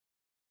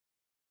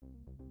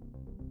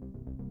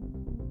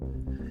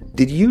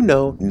Did you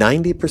know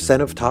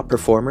 90% of top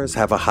performers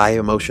have a high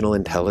emotional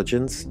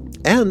intelligence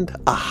and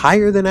a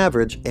higher than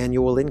average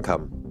annual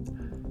income?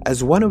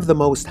 As one of the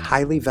most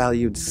highly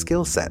valued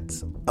skill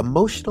sets,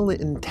 emotional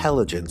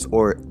intelligence,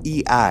 or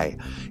EI,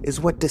 is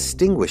what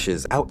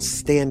distinguishes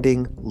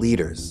outstanding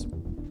leaders.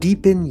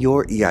 Deepen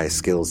your EI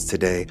skills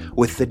today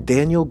with the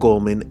Daniel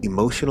Goleman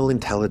Emotional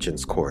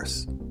Intelligence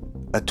course,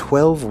 a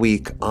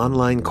 12-week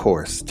online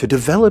course to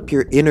develop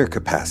your inner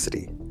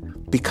capacity,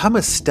 become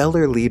a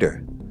stellar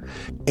leader,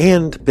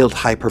 and build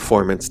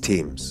high-performance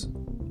teams.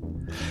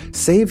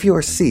 Save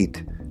your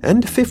seat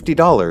and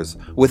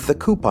 $50 with the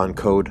coupon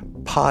code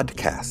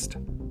PODCAST.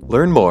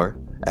 Learn more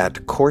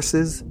at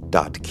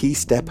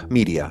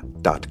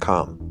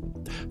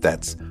courses.keystepmedia.com.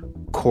 That's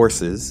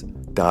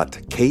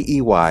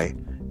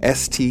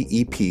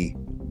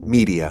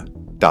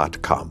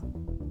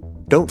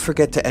courses.keystepmedia.com. Don't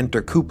forget to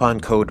enter coupon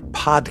code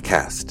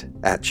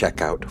PODCAST at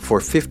checkout for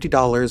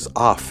 $50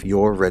 off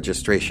your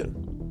registration.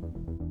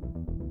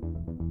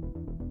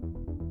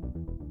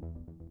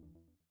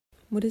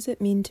 What does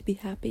it mean to be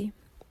happy?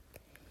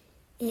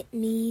 It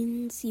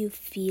means you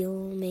feel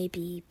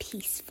maybe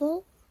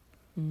peaceful.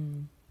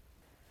 I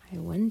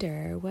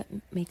wonder what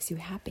makes you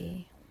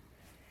happy.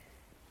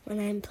 When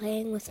I'm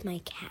playing with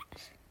my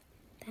cat,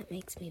 that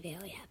makes me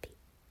very happy.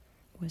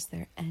 Was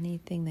there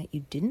anything that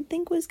you didn't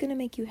think was going to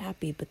make you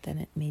happy, but then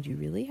it made you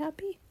really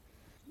happy?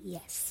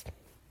 Yes.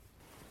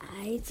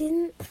 I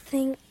didn't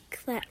think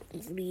that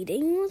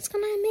reading was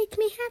going to make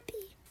me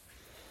happy.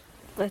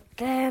 But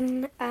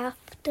then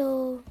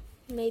after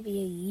maybe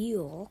a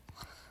year,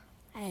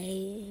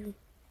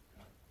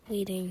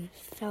 reading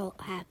felt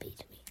happy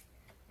to me.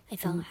 I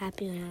felt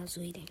happy when I was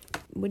reading.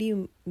 What do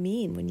you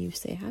mean when you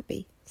say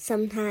happy?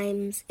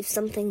 Sometimes if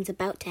something's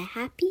about to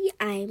happen,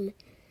 I'm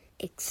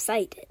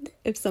excited.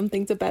 If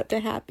something's about to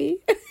happy?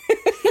 No!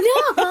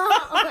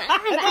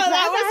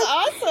 That was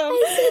awesome.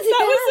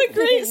 That was a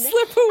great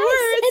slip of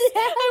words.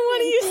 I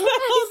want to use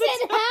that all the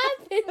time.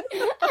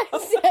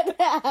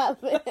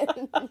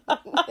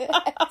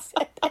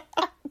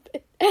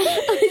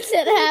 I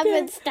said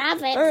happen. Stop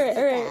it. All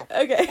right.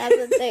 Okay. That's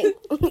the thing.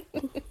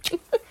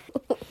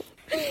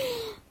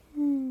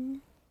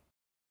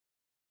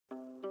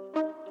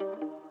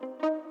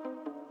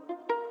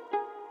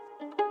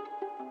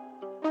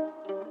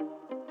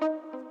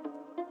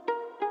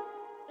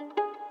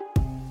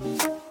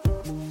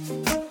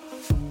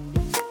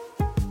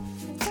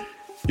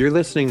 You're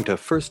listening to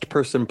First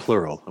Person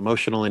Plural,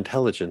 Emotional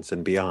Intelligence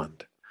and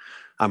Beyond.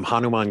 I'm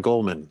Hanuman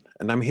Goleman,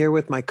 and I'm here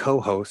with my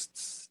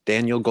co-hosts,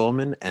 Daniel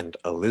Goleman and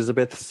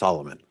Elizabeth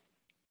Solomon.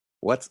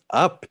 What's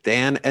up,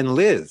 Dan and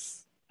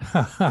Liz?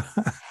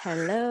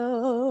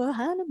 Hello,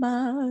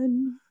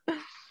 Hanuman.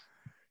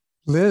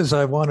 Liz,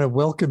 I want to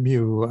welcome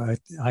you.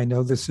 I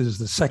know this is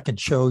the second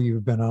show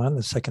you've been on,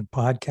 the second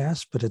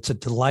podcast, but it's a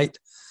delight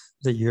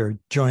that you're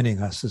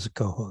joining us as a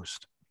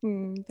co-host.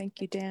 Thank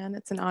you, Dan.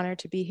 It's an honor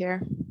to be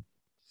here.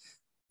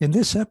 In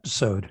this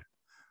episode,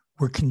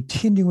 we're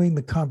continuing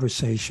the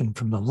conversation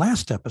from the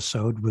last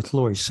episode with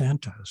Laurie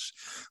Santos,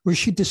 where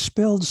she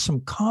dispelled some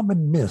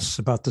common myths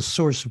about the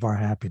source of our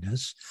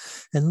happiness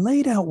and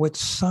laid out what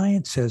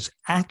science says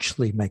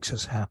actually makes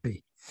us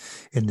happy.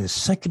 In this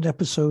second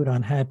episode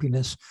on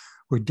happiness,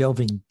 we're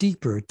delving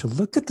deeper to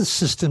look at the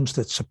systems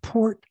that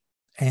support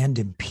and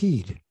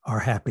impede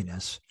our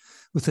happiness,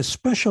 with a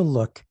special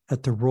look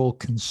at the role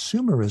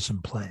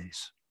consumerism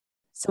plays.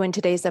 So in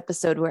today's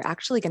episode, we're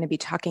actually going to be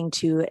talking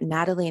to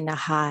Nathalie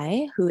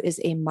Nahai, who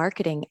is a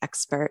marketing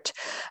expert,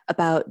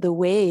 about the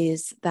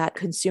ways that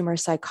consumer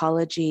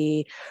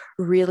psychology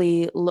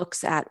really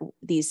looks at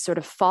these sort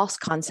of false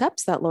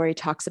concepts that Laurie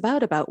talks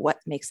about what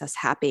makes us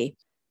happy.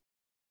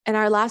 In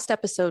our last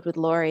episode with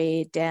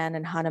Laurie, Dan,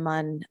 and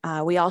Hanuman,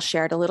 we all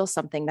shared a little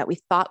something that we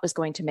thought was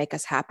going to make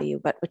us happy,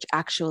 but which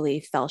actually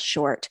fell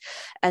short.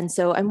 And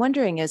so I'm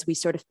wondering, as we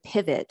sort of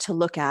pivot to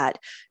look at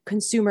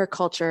consumer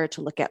culture,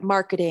 to look at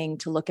marketing,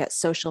 to look at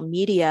social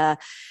media,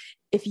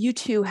 if you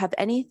two have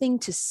anything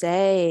to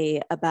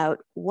say about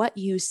what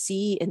you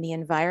see in the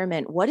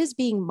environment, what is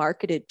being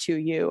marketed to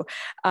you,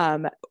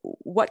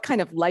 what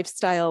kind of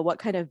lifestyle, what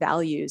kind of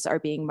values are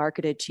being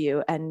marketed to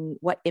you, and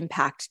what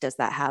impact does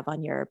that have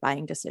on your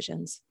buying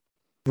decisions?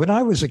 When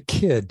I was a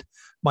kid,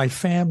 my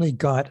family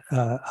got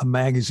a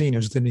magazine, it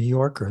was the New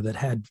Yorker, that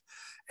had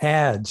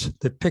ads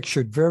that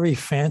pictured very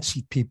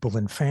fancy people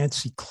in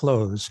fancy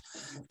clothes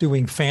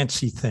doing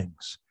fancy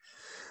things.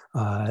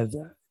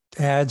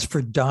 Ads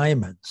for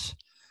diamonds,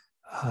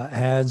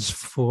 ads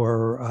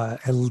for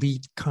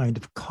elite kind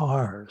of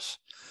cars.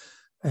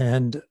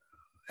 And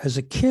as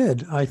a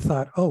kid, I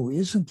thought, oh,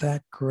 isn't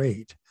that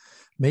great?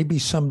 Maybe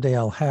someday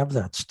I'll have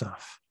that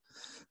stuff.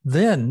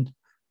 Then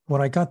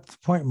when I got to the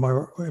point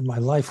in my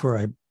life where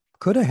I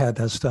could have had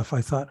that stuff,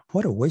 I thought,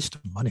 what a waste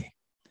of money.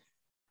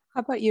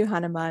 How about you,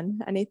 Hanuman?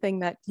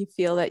 Anything that you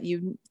feel that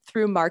you,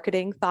 through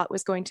marketing, thought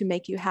was going to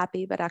make you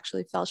happy, but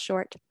actually fell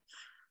short?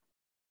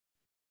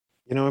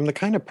 You know, I'm the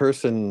kind of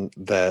person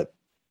that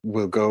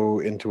will go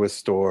into a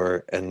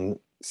store and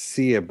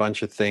see a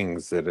bunch of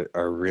things that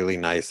are really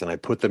nice, and I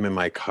put them in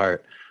my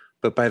cart,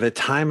 but by the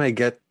time I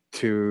get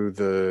to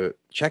the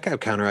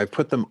checkout counter, I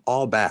put them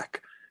all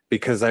back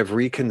because I've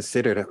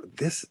reconsidered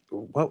this.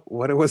 What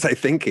was I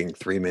thinking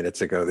 3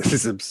 minutes ago? This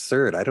is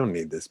absurd. I don't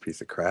need this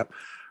piece of crap.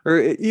 Or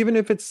even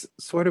if it's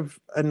sort of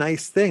a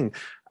nice thing,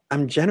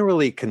 I'm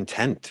generally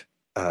content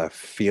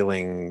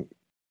feeling.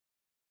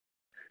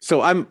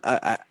 So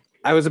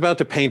I was about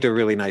to paint a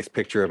really nice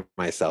picture of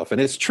myself, and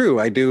it's true.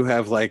 I do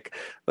have like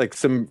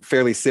some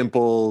fairly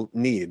simple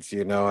needs.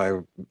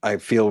 I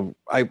feel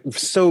I'm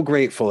so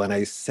grateful, and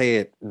I say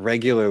it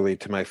regularly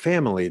to my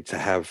family, to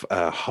have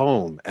a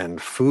home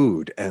and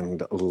food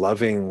and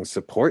loving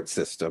support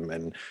system,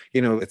 and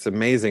it's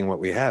amazing what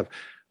we have.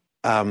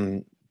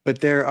 But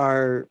there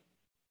are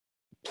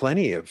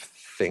plenty of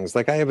things.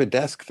 Like I have a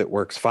desk that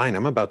works fine.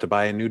 I'm about to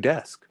buy a new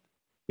desk.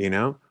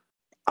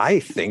 I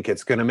think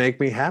it's going to make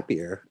me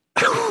happier.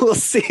 We'll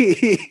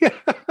see.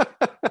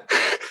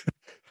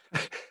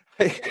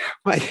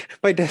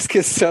 My desk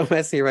is so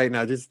messy right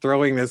now. Just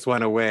throwing this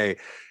one away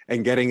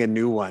and getting a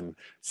new one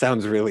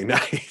sounds really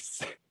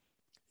nice.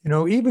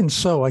 Even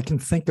so, I can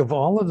think of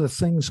all of the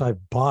things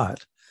I've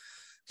bought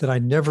that I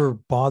never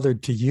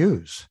bothered to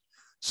use.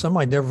 Some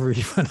I never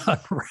even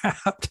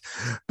unwrapped.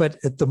 But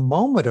at the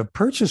moment of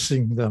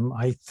purchasing them,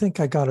 I think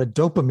I got a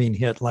dopamine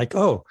hit, like,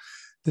 oh,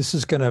 this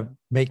is going to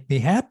make me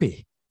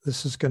happy.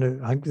 This is going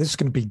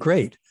to be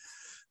great.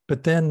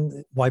 But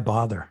then why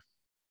bother?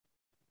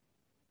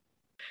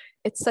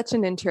 It's such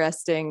an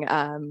interesting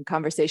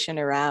conversation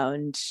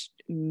around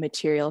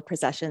material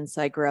possessions.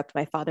 So I grew up,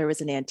 my father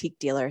was an antique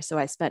dealer. So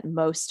I spent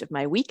most of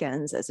my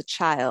weekends as a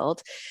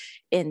child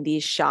in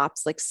these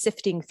shops, like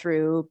sifting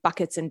through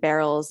buckets and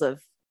barrels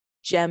of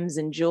gems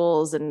and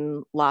jewels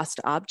and lost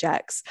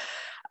objects.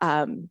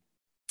 And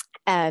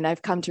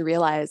I've come to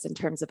realize, in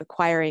terms of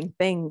acquiring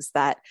things,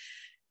 that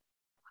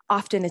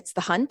often it's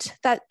the hunt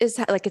that is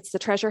like, it's the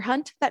treasure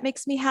hunt that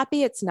makes me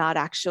happy. It's not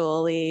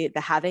actually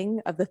the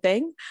having of the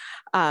thing,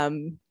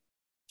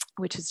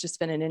 which has just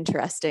been an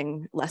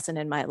interesting lesson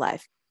in my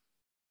life.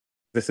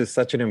 This is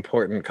such an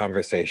important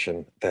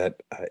conversation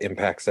that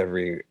impacts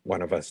every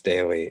one of us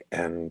daily.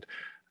 And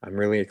I'm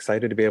really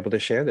excited to be able to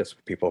share this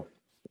with people.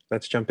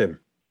 Let's jump in.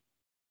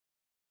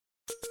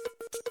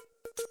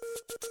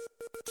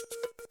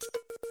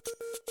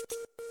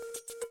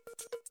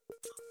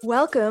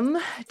 Welcome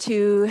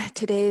to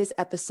today's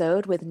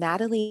episode with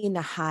Nathalie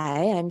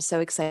Nahai. I'm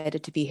so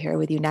excited to be here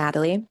with you,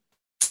 Nathalie.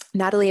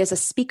 Nathalie is a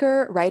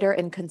speaker, writer,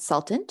 and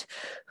consultant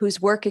whose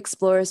work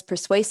explores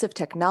persuasive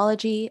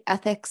technology,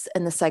 ethics,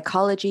 and the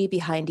psychology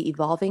behind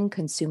evolving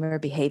consumer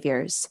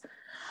behaviors.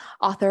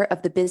 Author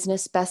of the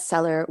business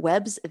bestseller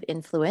Webs of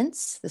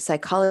Influence, The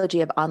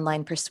Psychology of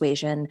Online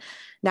Persuasion,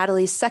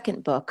 Nathalie's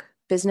second book,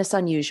 Business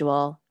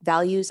Unusual,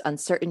 Values,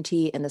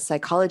 Uncertainty, and the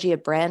Psychology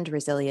of Brand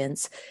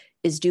Resilience,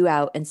 is due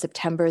out in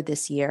September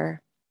this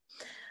year.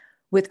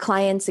 With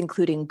clients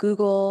including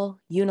Google,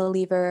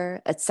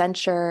 Unilever,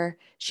 Accenture,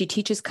 she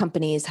teaches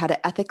companies how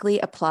to ethically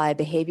apply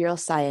behavioral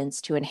science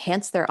to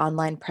enhance their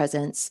online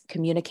presence,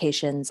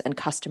 communications, and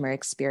customer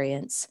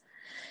experience.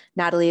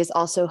 Nathalie is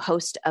also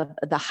host of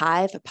the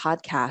Hive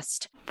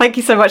podcast. Thank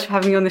you so much for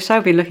having me on the show.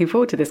 I've been looking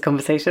forward to this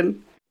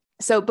conversation.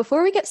 So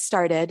before we get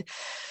started,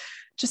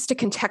 just to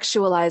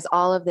contextualize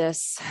all of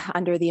this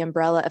under the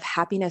umbrella of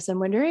happiness, I'm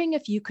wondering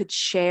if you could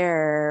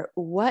share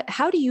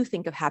how do you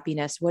think of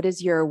happiness? What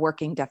is your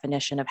working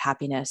definition of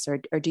happiness,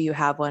 or do you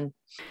have one?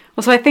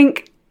 Well, so I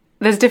think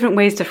there's different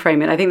ways to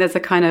frame it. I think there's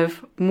a kind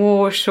of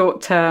more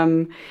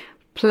short-term,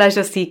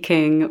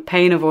 pleasure-seeking,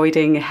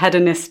 pain-avoiding,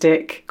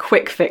 hedonistic,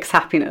 quick-fix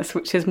happiness,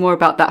 which is more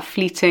about that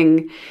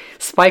fleeting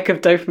spike of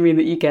dopamine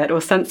that you get,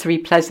 or sensory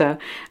pleasure,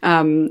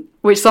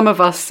 which some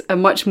of us are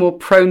much more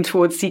prone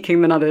towards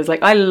seeking than others.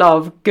 Like, I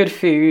love good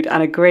food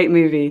and a great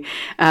movie.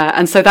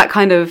 And so that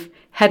kind of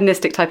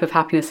hedonistic type of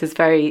happiness is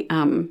very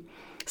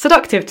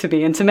seductive to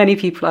me and to many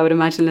people, I would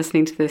imagine,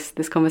 listening to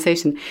this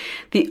conversation.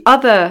 The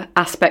other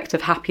aspect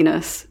of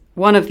happiness,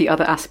 one of the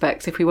other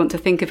aspects, if we want to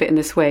think of it in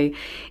this way,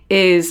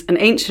 is an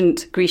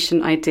ancient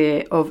Grecian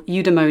idea of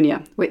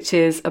eudaimonia, which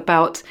is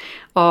about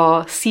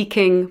our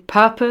seeking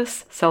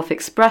purpose,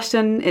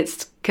 self-expression.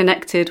 It's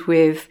connected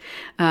with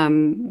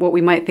what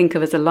we might think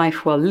of as a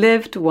life well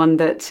lived, one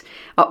that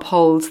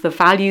upholds the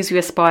values we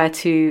aspire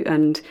to,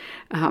 and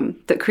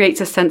that creates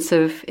a sense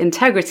of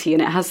integrity.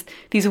 And it has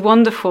these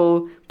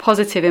wonderful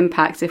positive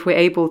impacts if we're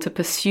able to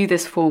pursue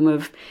this form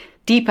of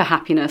deeper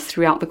happiness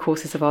throughout the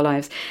courses of our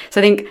lives.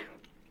 So I think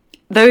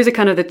those are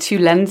kind of the two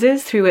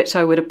lenses through which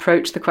I would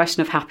approach the question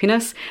of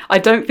happiness. I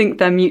don't think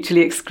they're mutually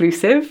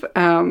exclusive.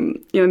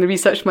 In the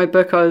research of my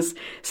book, I was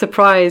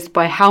surprised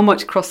by how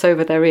much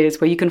crossover there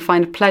is, where you can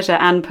find pleasure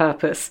and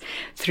purpose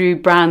through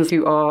brands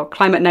who are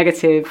climate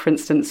negative, for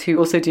instance, who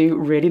also do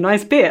really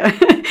nice beer.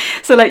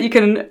 So you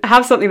can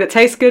have something that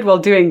tastes good while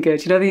doing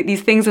good.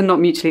 These things are not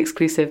mutually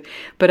exclusive,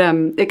 but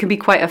it can be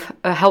quite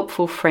a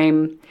helpful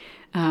frame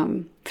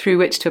through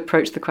which to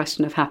approach the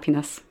question of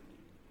happiness.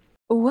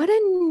 What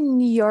in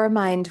your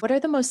mind, what are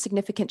the most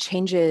significant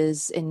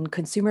changes in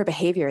consumer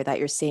behavior that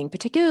you're seeing,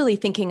 particularly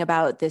thinking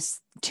about this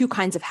two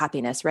kinds of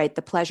happiness, right?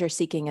 The pleasure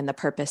seeking and the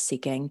purpose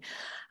seeking.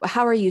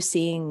 How are you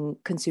seeing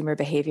consumer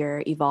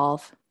behavior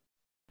evolve?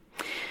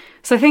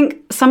 So I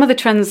think some of the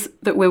trends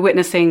that we're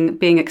witnessing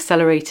being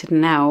accelerated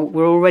now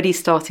were already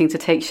starting to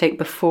take shape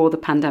before the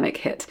pandemic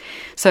hit.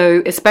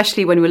 So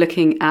especially when we're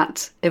looking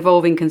at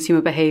evolving consumer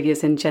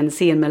behaviors in Gen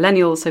Z and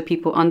millennials, so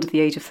people under the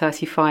age of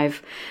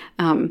 35,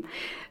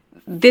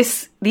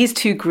 these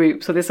two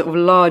groups, or this sort of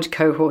large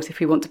cohort, if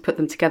we want to put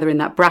them together in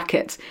that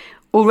bracket,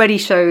 already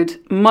showed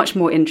much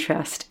more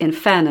interest in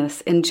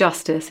fairness, in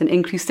justice, in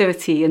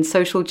inclusivity, in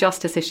social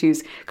justice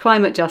issues,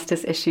 climate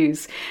justice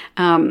issues,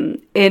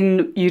 in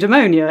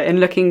eudaimonia, in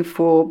looking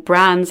for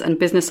brands and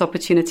business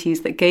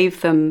opportunities that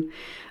gave them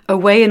a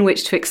way in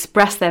which to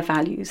express their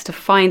values, to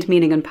find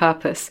meaning and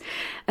purpose.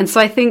 And so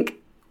I think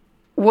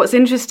what's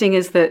interesting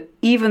is that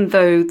even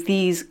though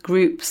these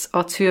groups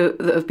are two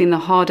that have been the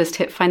hardest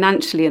hit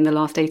financially in the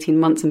last 18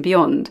 months and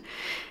beyond,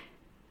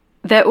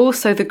 they're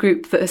also the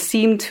group that has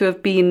seemed to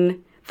have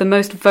been the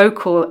most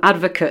vocal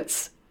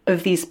advocates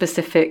of these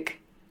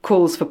specific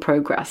calls for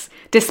progress,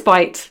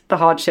 despite the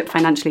hardship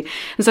financially.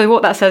 And so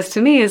what that says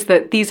to me is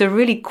that these are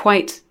really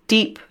quite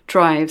deep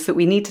drives that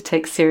we need to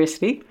take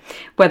seriously,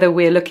 whether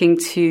we're looking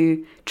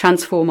to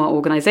transform our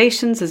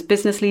organizations as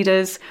business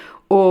leaders,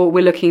 or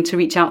we're looking to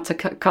reach out to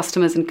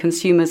customers and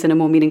consumers in a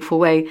more meaningful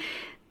way.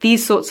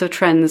 These sorts of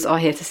trends are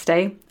here to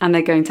stay, and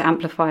they're going to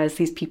amplify as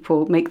these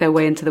people make their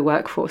way into the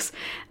workforce.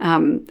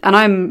 And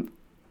I'm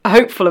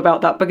hopeful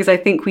about that, because I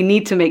think we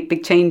need to make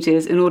big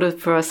changes in order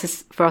for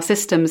our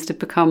systems to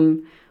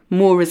become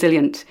more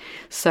resilient.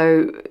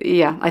 So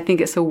yeah, I think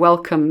it's a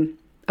welcome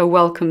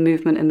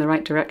movement in the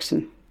right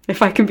direction,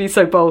 if I can be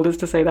so bold as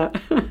to say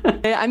that.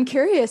 I'm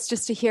curious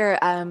just to hear,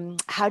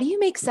 how do you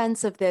make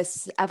sense of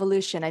this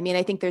evolution? I mean,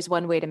 I think there's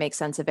one way to make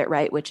sense of it,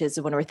 right? Which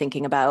is when we're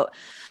thinking about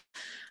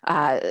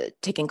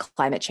taking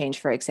climate change,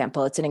 for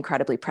example, it's an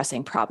incredibly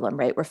pressing problem,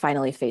 right? We're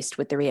finally faced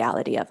with the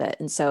reality of it.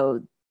 And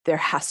so there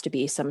has to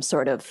be some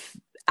sort of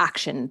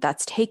action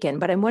that's taken.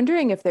 But I'm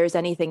wondering if there's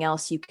anything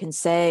else you can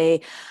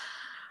say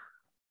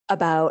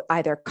about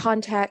either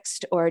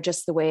context or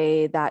just the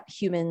way that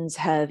humans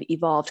have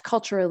evolved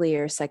culturally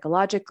or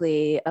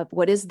psychologically of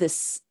what is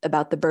this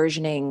about the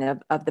burgeoning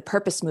of the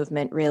purpose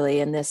movement, really,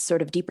 and this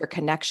sort of deeper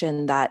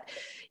connection that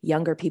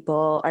younger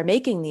people are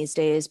making these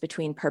days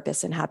between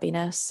purpose and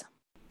happiness?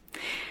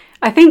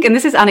 I think, and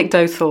this is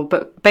anecdotal,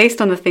 but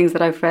based on the things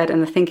that I've read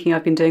and the thinking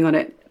I've been doing on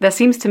it, there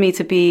seems to me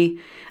to be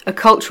a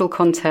cultural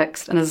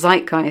context and a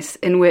zeitgeist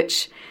in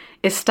which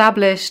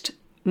established,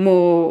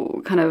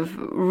 more kind of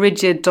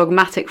rigid,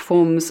 dogmatic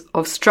forms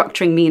of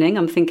structuring meaning,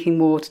 I'm thinking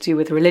more to do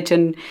with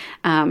religion,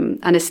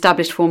 and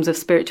established forms of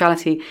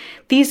spirituality,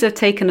 these have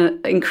taken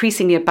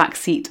increasingly a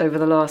backseat over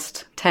the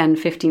last 10,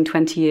 15,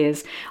 20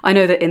 years. I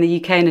know that in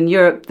the UK and in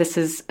Europe, this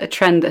is a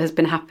trend that has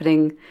been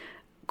happening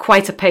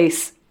quite a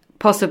pace,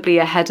 possibly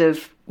ahead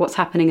of what's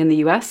happening in the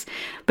US.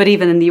 But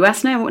even in the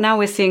US now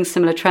we're seeing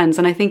similar trends.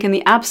 And I think in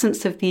the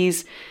absence of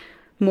these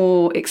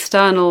more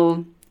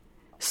external,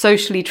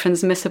 socially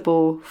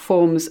transmissible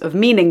forms of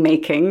meaning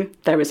making,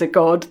 there is a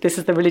God, this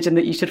is the religion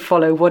that you should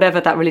follow, whatever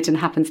that religion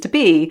happens to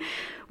be,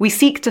 we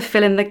seek to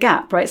fill in the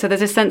gap, right? So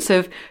there's a sense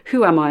of,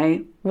 who am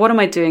I? What am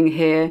I doing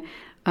here?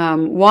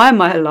 Why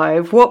am I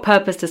alive? What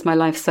purpose does my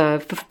life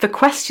serve? The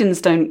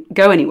questions don't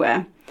go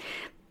anywhere.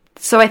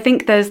 So I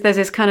think there's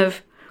this kind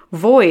of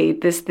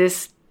void, this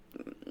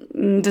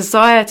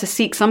desire to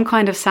seek some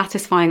kind of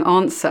satisfying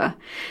answer.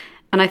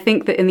 And I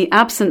think that in the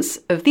absence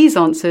of these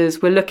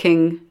answers, we're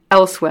looking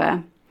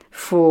elsewhere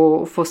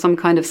for some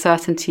kind of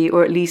certainty,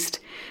 or at least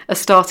a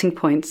starting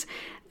point.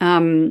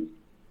 And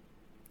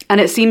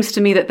it seems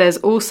to me that there's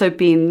also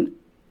been,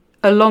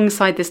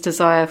 alongside this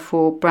desire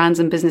for brands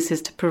and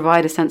businesses to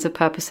provide a sense of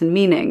purpose and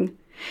meaning,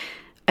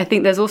 I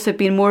think there's also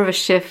been more of a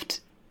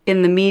shift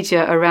in the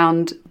media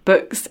around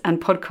books and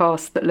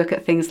podcasts that look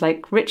at things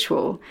like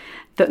ritual,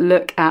 that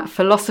look at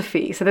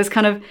philosophy. So there's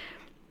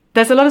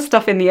a lot of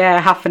stuff in the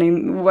air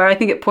happening where I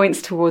think it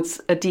points towards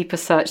a deeper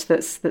search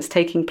that's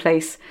taking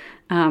place.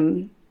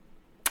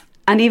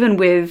 And even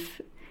with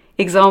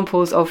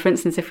examples of, for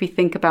instance, if we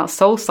think about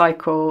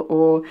SoulCycle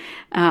or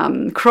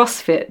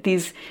CrossFit,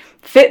 these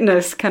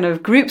fitness kind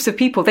of groups of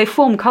people, they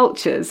form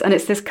cultures, and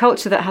it's this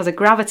culture that has a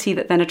gravity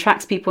that then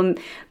attracts people, and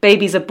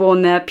babies are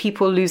born there,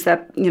 people lose their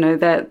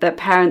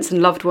parents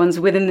and loved ones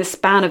within the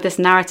span of this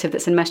narrative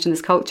that's enmeshed in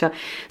this culture.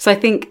 So I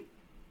think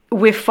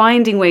we're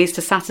finding ways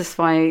to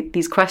satisfy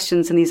these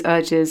questions and these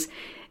urges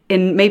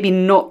in maybe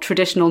not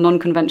traditional,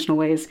 non-conventional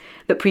ways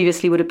that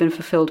previously would have been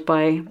fulfilled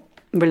by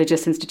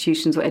religious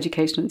institutions or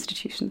educational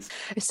institutions.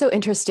 It's so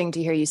interesting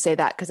to hear you say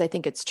that, because I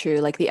think it's true.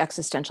 Like, the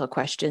existential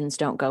questions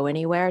don't go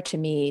anywhere. To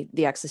me,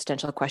 the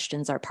existential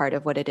questions are part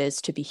of what it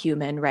is to be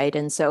human, right?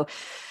 And so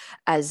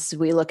as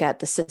we look at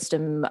the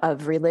system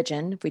of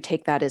religion, if we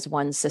take that as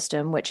one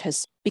system, which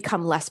has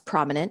become less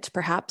prominent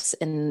perhaps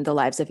in the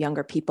lives of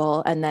younger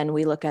people, and then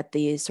we look at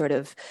the sort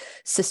of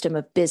system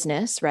of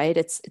business, right?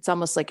 It's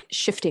almost like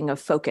shifting of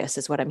focus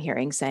is what I'm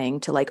hearing saying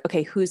to like,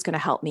 okay, who's going to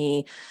help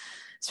me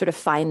sort of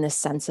find this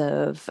sense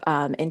of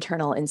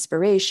internal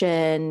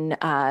inspiration,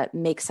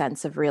 make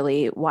sense of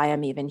really why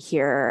I'm even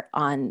here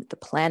on the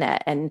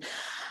planet. And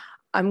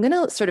I'm going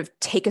to sort of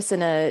take us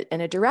in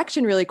a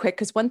direction really quick,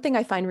 because one thing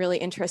I find really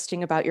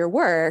interesting about your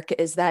work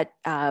is that,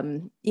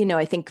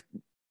 I think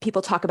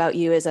people talk about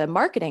you as a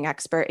marketing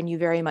expert, and you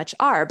very much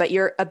are, but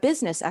you're a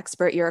business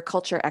expert, you're a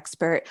culture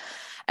expert,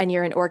 and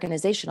you're an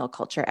organizational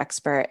culture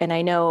expert. And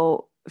I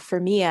know for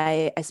me,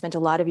 I spent a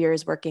lot of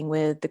years working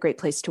with the Great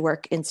Place to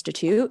Work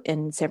Institute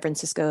in San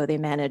Francisco. They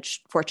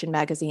manage Fortune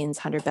magazine's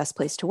 100 Best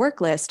Place to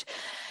Work list.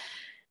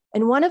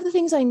 And one of the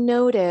things I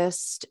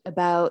noticed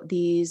about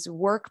these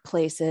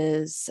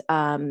workplaces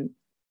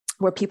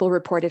where people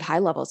reported high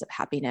levels of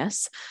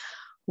happiness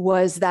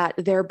was that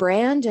their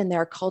brand and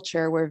their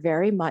culture were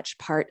very much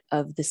part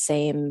of the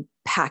same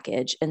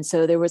package. And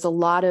so there was a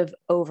lot of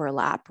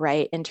overlap,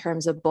 right, in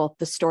terms of both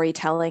the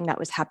storytelling that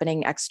was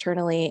happening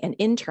externally and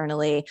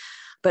internally,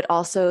 but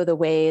also the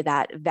way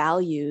that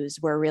values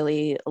were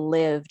really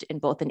lived in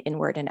both an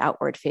inward and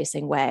outward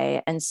facing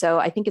way. And so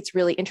I think it's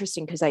really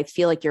interesting because I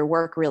feel like your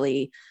work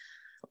really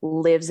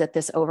lives at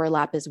this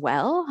overlap as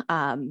well.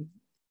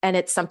 And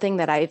it's something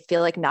that I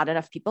feel like not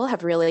enough people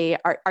have really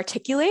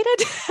articulated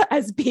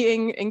as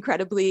being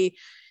incredibly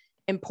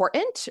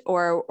important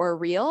or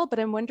real. But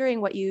I'm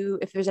wondering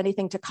if there's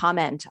anything to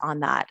comment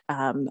on that,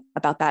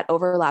 about that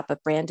overlap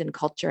of brand and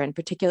culture, and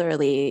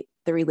particularly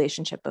the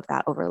relationship of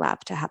that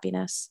overlap to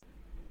happiness.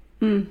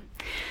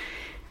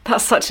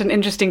 That's such an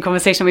interesting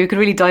conversation. We could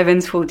really dive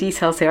into all the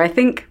details here. I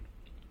think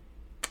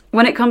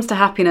when it comes to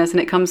happiness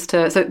and it comes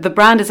to, so the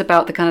brand is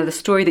about the kind of the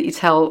story that you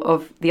tell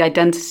of the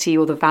identity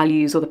or the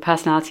values or the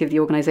personality of the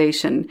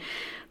organization.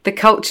 The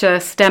culture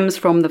stems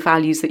from the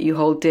values that you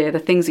hold dear, the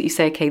things that you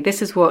say, okay,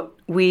 this is what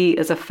we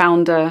as a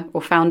founder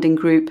or founding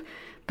group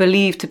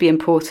believe to be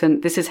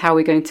important. This is how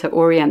we're going to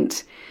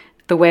orient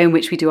the way in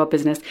which we do our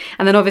business.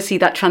 And then obviously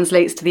that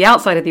translates to the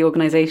outside of the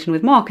organization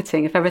with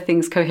marketing. If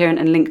everything's coherent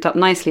and linked up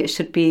nicely, it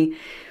should be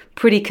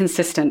pretty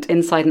consistent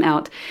inside and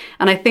out.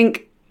 And I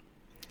think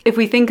if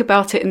we think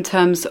about it in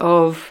terms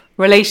of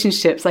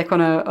relationships, like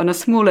on a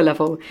smaller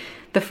level,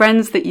 the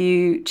friends that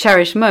you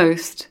cherish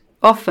most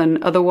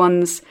often are the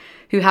ones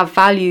who have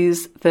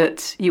values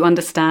that you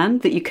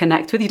understand, that you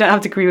connect with. You don't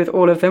have to agree with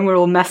all of them. We're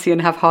all messy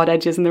and have hard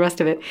edges and the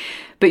rest of it.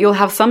 But you'll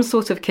have some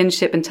sort of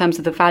kinship in terms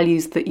of the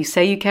values that you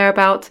say you care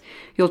about.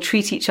 You'll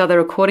treat each other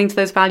according to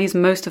those values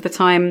most of the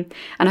time.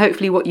 And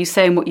hopefully what you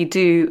say and what you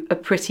do are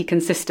pretty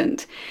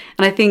consistent.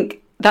 And I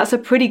think that's a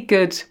pretty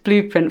good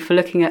blueprint for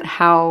looking at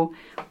how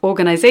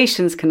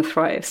organizations can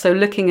thrive. So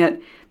looking at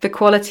the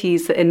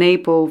qualities that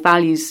enable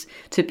values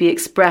to be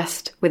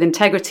expressed with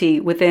integrity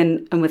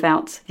within and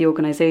without the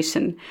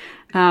organization.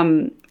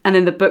 And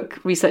in the book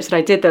research that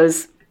I did, there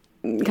was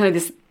kind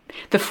of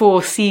the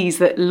 4 C's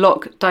that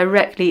lock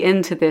directly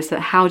into this, that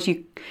how do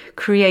you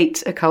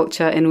create a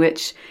culture in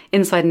which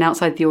inside and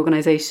outside the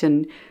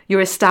organization,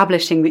 you're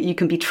establishing that you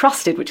can be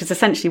trusted, which is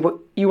essentially what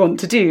you want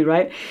to do,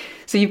 right?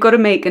 So you've got to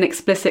make an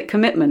explicit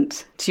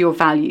commitment to your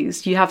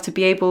values. You have to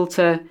be able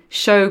to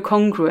show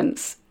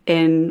congruence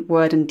in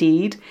word and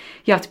deed.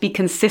 You have to be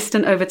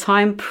consistent over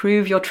time,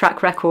 prove your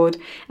track record,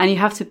 and you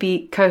have to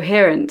be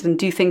coherent and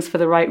do things for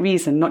the right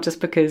reason, not just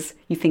because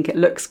you think it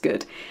looks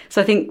good.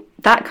 So I think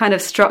that kind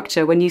of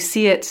structure, when you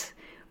see it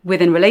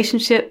within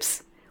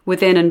relationships,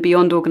 within and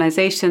beyond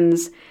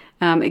organizations,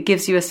 it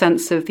gives you a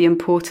sense of the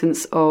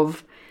importance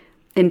of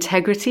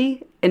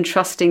integrity in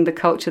trusting the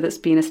culture that's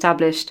been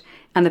established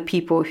and the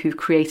people who've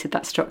created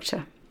that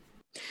structure.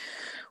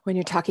 When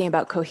you're talking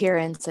about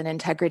coherence and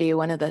integrity,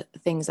 one of the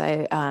things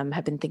I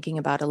have been thinking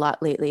about a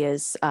lot lately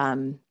is,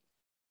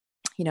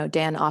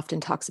 Dan often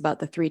talks about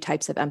the 3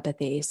 types of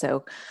empathy.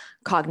 So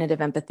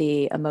cognitive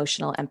empathy,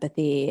 emotional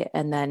empathy,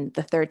 and then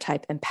the third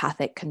type,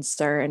 empathic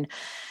concern.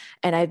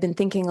 And I've been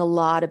thinking a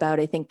lot about,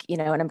 I think,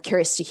 and I'm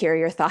curious to hear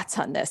your thoughts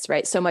on this,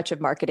 right? So much of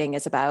marketing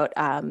is about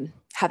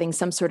having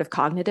some sort of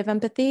cognitive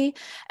empathy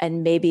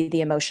and maybe the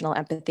emotional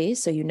empathy.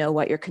 So you know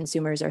what your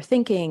consumers are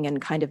thinking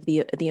and kind of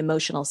the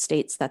emotional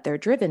states that they're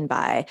driven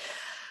by.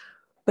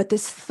 But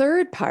this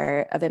third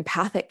part of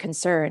empathic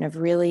concern, of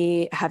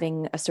really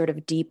having a sort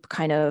of deep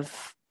kind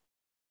of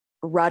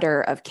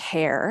rudder of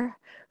care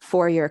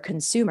for your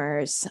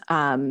consumers,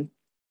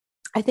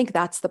 I think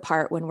that's the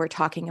part when we're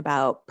talking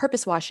about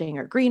purpose washing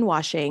or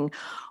greenwashing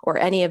or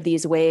any of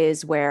these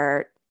ways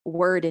where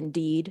word and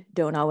deed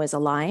don't always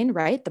align,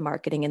 right? The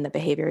marketing and the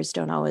behaviors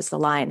don't always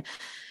align.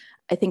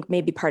 I think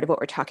maybe part of what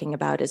we're talking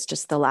about is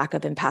just the lack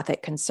of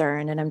empathic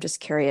concern. And I'm just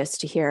curious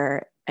to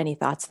hear any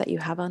thoughts that you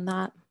have on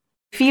that.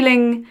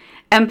 Feeling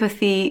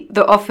empathy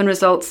that often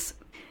results,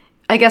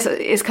 I guess,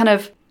 is kind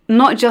of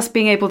not just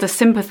being able to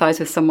sympathize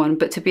with someone,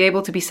 but to be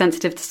able to be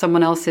sensitive to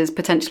someone else's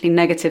potentially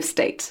negative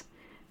state.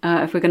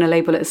 if we're going to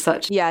label it as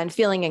such. Yeah, and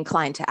feeling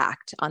inclined to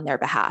act on their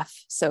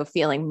behalf. So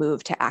feeling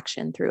moved to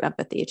action through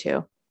empathy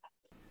too.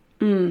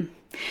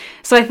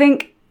 So I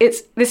think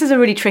this is a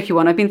really tricky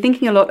one. I've been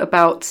thinking a lot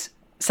about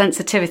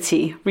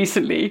sensitivity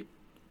recently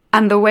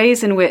and the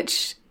ways in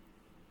which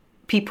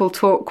people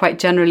talk quite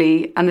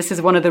generally, and this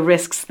is one of the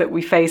risks that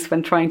we face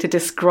when trying to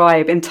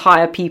describe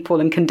entire people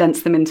and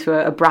condense them into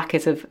a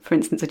bracket of, for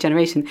instance, a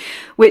generation,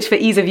 which for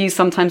ease of use,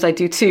 sometimes I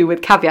do too,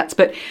 with caveats.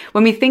 But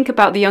when we think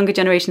about the younger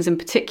generations in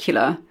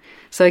particular,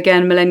 so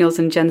again, millennials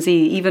and Gen Z,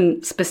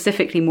 even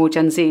specifically more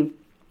Gen Z,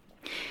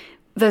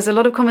 there's a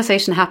lot of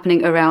conversation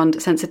happening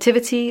around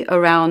sensitivity,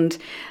 around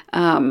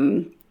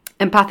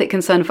empathic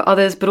concern for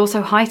others, but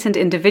also heightened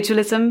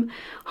individualism,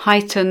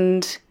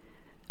 heightened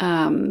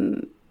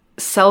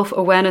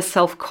self-awareness,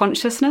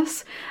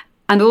 self-consciousness,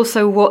 and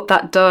also what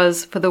that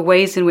does for the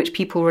ways in which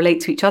people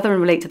relate to each other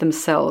and relate to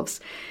themselves.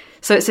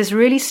 So it's this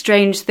really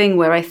strange thing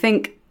where I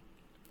think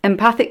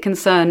empathic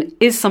concern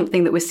is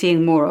something that we're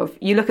seeing more of.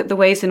 You look at the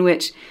ways in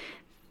which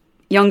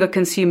younger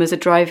consumers are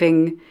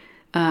driving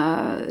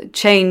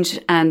change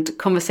and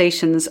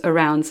conversations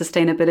around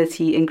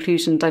sustainability,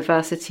 inclusion,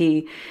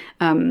 diversity,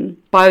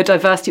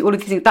 biodiversity, all of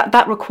these things.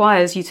 That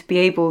requires you to be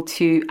able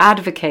to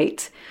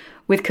advocate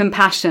with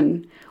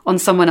compassion on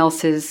someone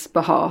else's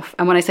behalf.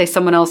 And when I say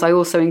someone else, I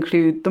also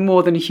include the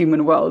more than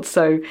human world.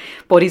 So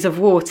bodies of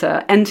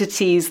water,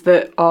 entities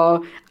that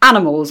are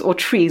animals or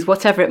trees,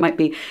 whatever it might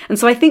be. And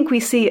so I think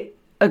we see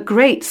a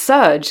great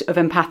surge of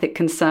empathic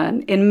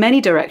concern in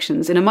many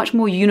directions in a much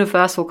more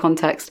universal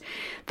context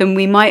than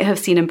we might have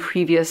seen in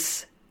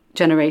previous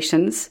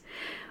generations.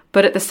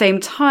 But at the same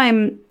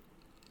time,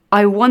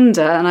 I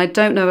wonder, and I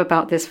don't know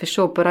about this for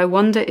sure, but I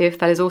wonder if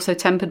that is also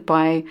tempered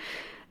by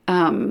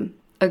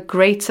a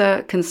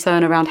greater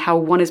concern around how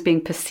one is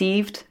being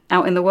perceived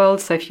out in the world.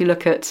 So if you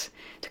look at,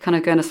 to kind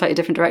of go in a slightly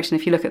different direction,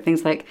 if you look at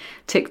things like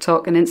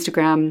TikTok and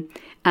Instagram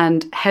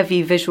and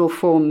heavy visual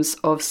forms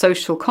of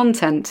social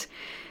content,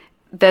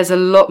 there's a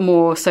lot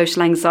more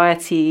social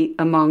anxiety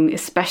among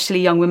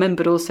especially young women,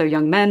 but also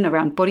young men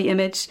around body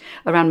image,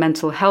 around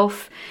mental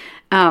health.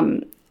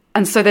 And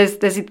so there's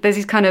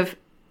these kind of,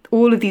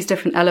 all of these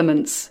different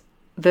elements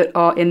that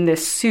are in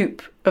this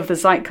soup of the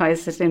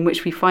zeitgeist in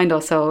which we find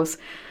ourselves,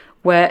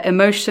 where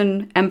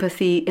emotion,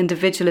 empathy,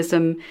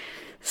 individualism,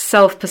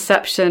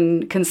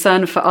 self-perception,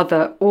 concern for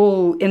other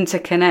all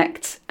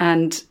interconnect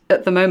and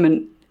at the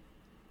moment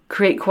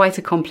create quite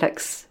a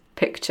complex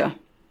picture.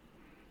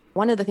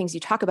 One of the things you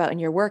talk about in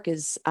your work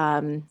is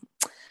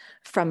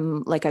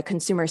from like a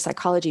consumer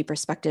psychology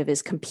perspective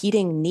is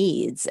competing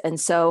needs. And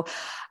so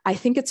I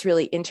think it's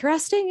really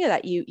interesting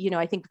that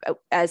I think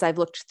as I've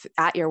looked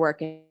at your work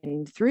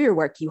and through your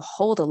work, you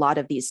hold a lot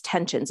of these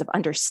tensions of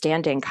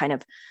understanding kind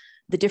of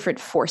the different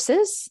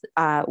forces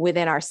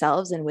within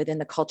ourselves and within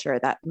the culture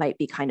that might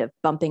be kind of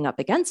bumping up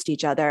against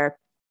each other.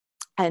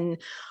 And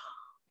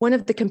one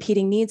of the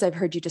competing needs I've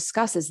heard you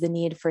discuss is the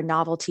need for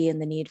novelty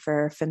and the need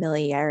for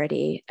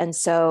familiarity. And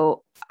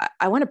so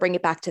I want to bring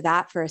it back to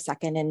that for a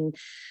second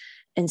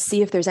and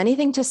see if there's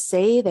anything to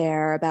say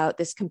there about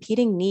this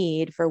competing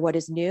need for what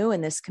is new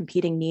and this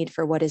competing need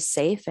for what is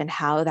safe and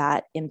how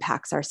that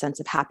impacts our sense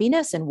of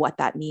happiness and what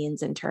that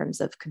means in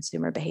terms of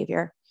consumer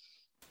behavior.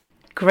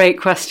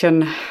 Great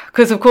question.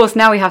 Because, of course,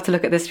 now we have to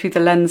look at this through the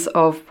lens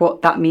of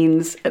what that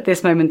means at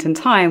this moment in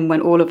time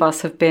when all of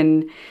us have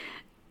been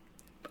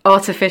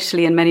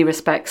artificially, in many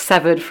respects,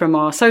 severed from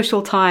our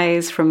social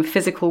ties, from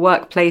physical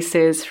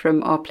workplaces,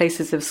 from our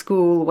places of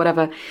school,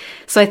 whatever.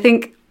 So I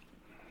think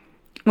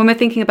when we're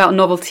thinking about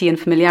novelty and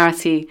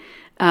familiarity,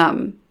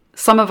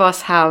 some of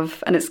us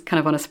have, and it's kind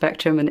of on a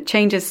spectrum and it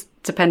changes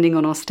depending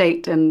on our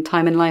state and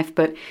time in life,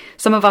 but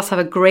some of us have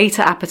a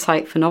greater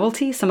appetite for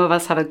novelty. Some of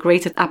us have a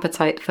greater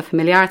appetite for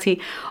familiarity.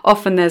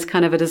 Often there's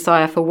kind of a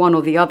desire for one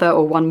or the other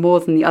or one more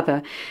than the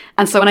other.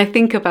 And so when I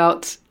think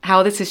about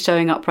how this is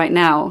showing up right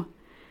now,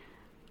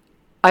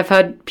 I've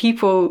heard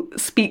people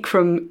speak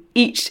from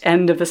each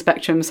end of the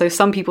spectrum. So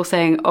some people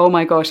saying, oh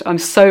my gosh, I'm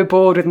so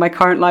bored with my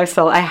current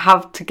lifestyle. I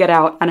have to get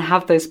out and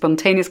have those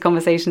spontaneous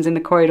conversations in the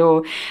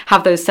corridor,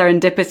 have those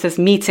serendipitous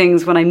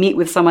meetings when I meet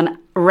with someone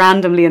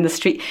randomly in the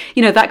street.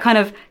 You know, that kind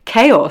of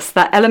chaos,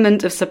 that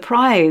element of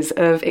surprise,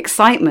 of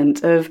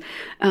excitement, of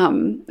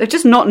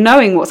just not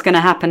knowing what's going to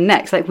happen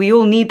next. Like we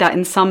all need that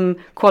in some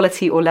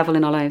quality or level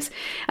in our lives.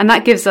 And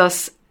that gives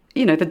us,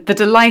 you know, the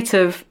delight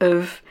of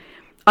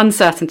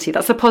uncertainty.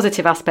 That's a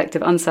positive aspect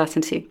of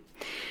uncertainty.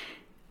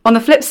 On the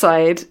flip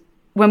side,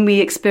 when we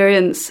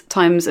experience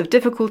times of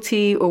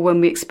difficulty or when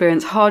we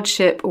experience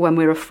hardship or when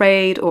we're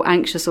afraid or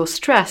anxious or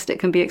stressed, it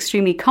can be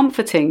extremely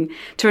comforting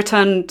to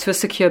return to a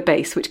secure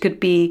base, which could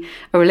be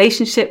a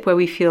relationship where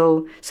we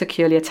feel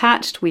securely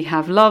attached, we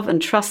have love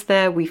and trust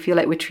there, we feel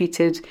like we're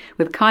treated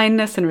with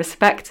kindness and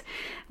respect,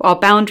 our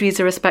boundaries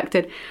are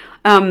respected,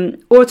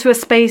 or to a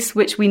space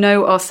which we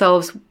know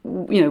ourselves,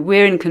 you know,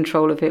 we're in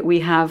control of it, we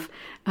have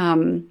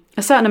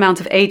a certain amount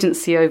of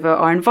agency over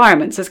our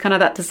environment. So it's kind of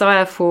that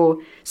desire for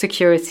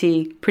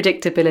security,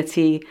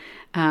 predictability,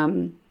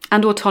 and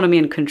autonomy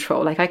and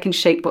control. Like I can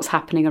shape what's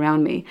happening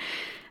around me.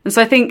 And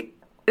so I think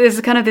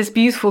there's kind of this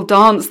beautiful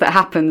dance that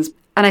happens.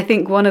 And I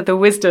think one of the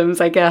wisdoms,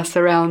 I guess,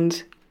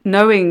 around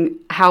knowing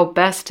how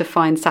best to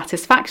find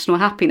satisfaction or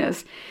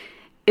happiness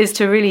is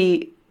to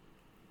really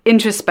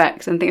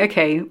introspect and think,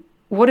 okay,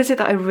 what is it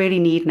that I really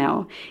need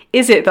now?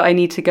 Is it that I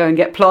need to go and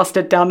get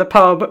plastered down the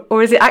pub?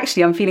 Or is it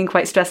actually I'm feeling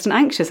quite stressed and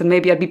anxious and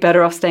maybe I'd be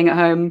better off staying at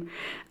home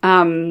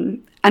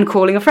and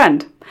calling a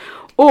friend?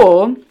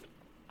 Or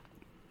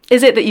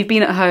is it that you've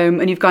been at home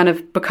and you've kind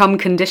of become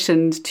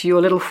conditioned to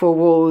your little four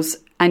walls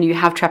and you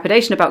have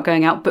trepidation about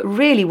going out, but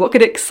really what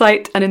could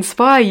excite and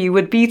inspire you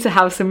would be to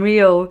have some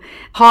real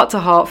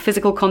heart-to-heart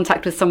physical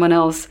contact with someone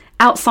else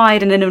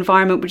outside in an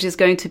environment which is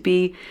going to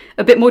be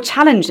a bit more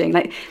challenging.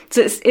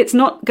 So it's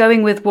not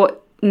going with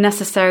what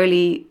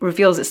necessarily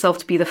reveals itself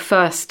to be the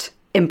first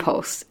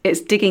impulse. It's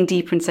digging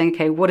deeper and saying,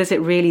 okay, what is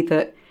it really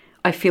that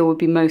I feel would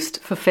be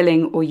most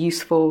fulfilling or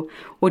useful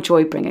or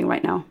joy-bringing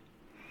right now?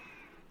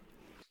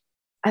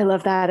 I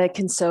love that. I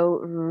can so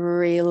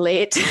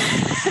relate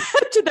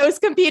to those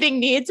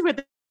competing needs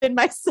within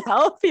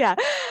myself. Yeah.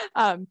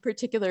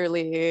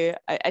 Particularly,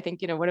 I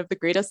think, one of the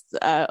greatest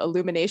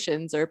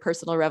illuminations or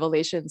personal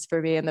revelations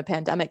for me in the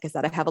pandemic is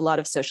that I have a lot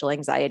of social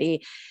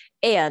anxiety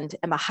and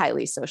am a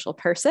highly social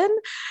person.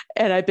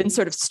 And I've been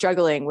sort of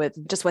struggling with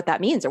just what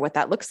that means or what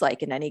that looks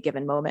like in any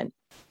given moment.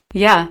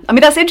 Yeah. I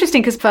mean, that's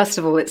interesting because first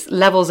of all, it's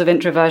levels of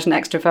introversion,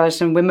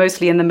 extroversion. We're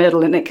mostly in the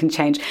middle and it can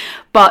change.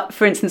 But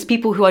for instance,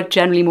 people who are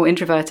generally more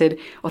introverted,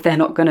 or they're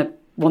not going to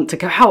want to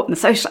go out and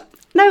social.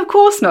 No, of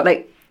course not.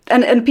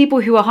 And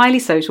people who are highly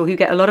social, who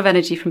get a lot of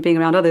energy from being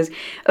around others,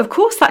 of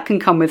course that can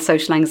come with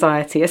social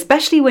anxiety,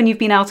 especially when you've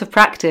been out of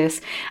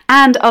practice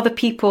and other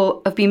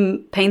people have been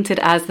painted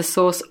as the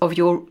source of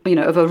your,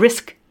 of a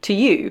risk to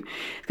you.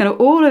 Kind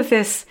of all of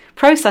this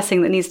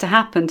processing that needs to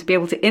happen to be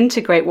able to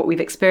integrate what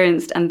we've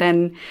experienced and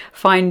then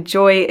find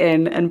joy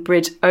in and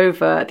bridge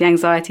over the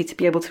anxiety to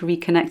be able to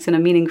reconnect in a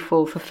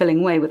meaningful,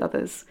 fulfilling way with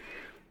others.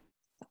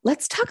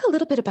 Let's talk a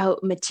little bit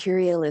about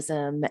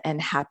materialism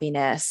and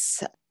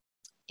happiness.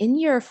 In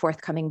your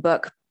forthcoming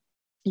book,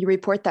 you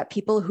report that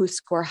people who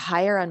score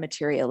higher on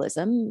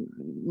materialism,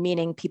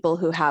 meaning people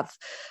who have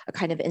a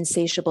kind of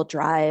insatiable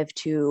drive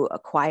to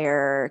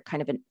acquire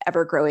kind of an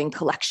ever-growing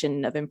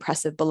collection of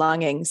impressive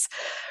belongings,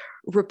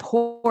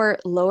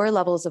 report lower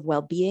levels of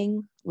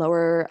well-being,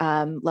 lower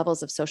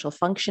levels of social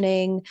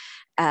functioning.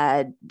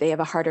 They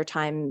have a harder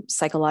time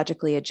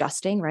psychologically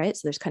adjusting, right?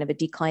 So there's kind of a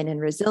decline in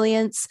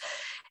resilience.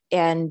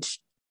 And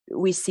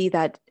we see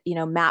that,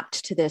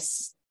 mapped to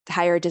this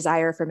higher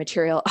desire for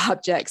material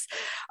objects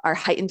are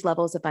heightened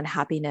levels of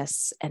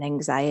unhappiness and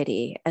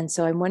anxiety. And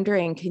so I'm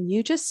wondering, can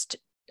you just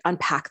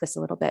unpack this a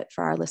little bit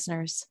for our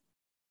listeners?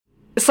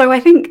 So I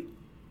think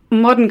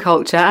modern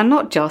culture, and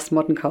not just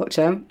modern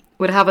culture,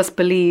 would have us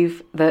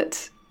believe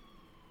that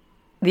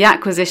the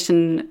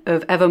acquisition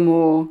of ever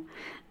more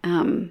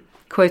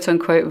quote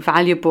unquote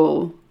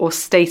valuable or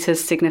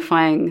status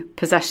signifying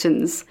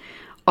possessions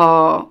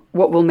are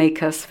what will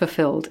make us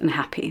fulfilled and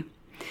happy.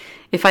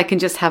 If I can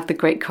just have the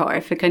great car,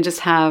 if I can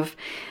just have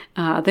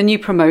the new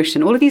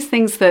promotion, all of these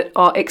things that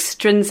are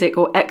extrinsic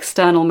or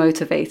external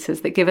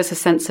motivators that give us a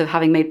sense of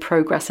having made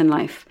progress in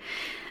life.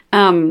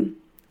 And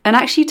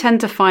actually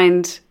tend to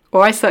find,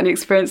 or I certainly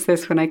experienced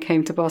this when I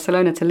came to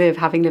Barcelona to live,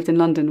 having lived in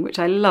London, which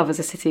I love as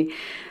a city.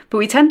 But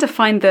we tend to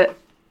find that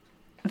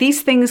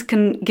these things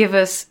can give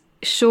us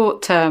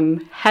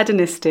short-term,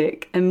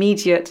 hedonistic,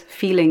 immediate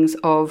feelings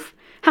of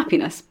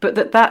happiness, but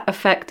that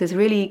effect is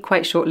really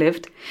quite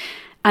short-lived.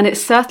 And it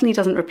certainly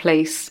doesn't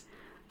replace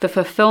the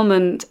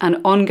fulfillment and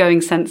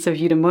ongoing sense of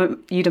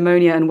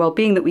eudaimonia and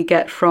well-being that we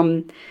get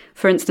from,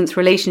 for instance,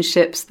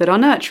 relationships that are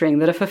nurturing,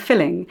 that are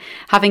fulfilling,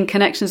 having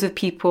connections with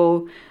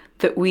people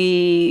that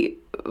we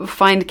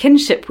find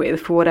kinship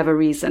with for whatever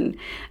reason,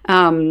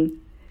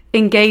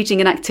 engaging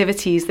in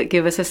activities that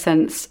give us a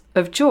sense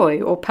of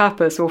joy or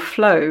purpose or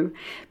flow,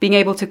 being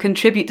able to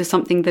contribute to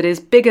something that is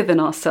bigger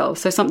than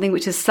ourselves, so something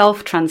which is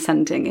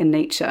self-transcending in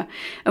nature.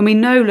 And we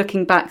know,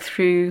 looking back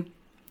through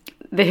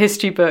the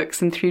history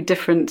books and through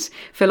different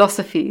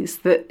philosophies,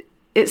 that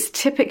it's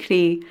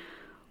typically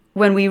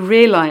when we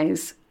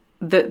realize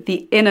that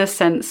the inner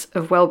sense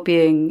of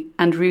well-being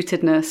and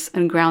rootedness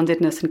and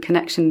groundedness and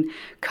connection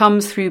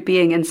comes through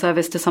being in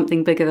service to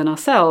something bigger than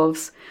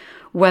ourselves,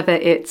 whether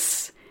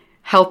it's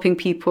helping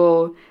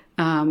people,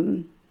 I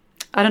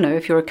don't know,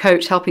 if you're a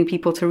coach, helping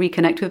people to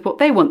reconnect with what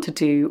they want to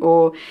do,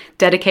 or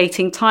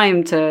dedicating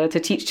time to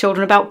teach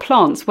children about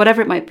plants,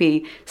 whatever it might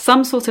be,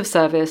 some sort of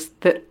service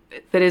that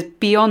is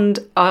beyond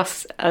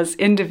us as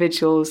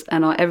individuals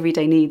and our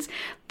everyday needs.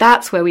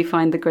 That's where we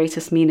find the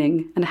greatest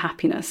meaning and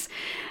happiness.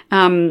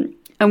 And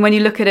when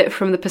you look at it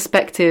from the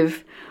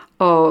perspective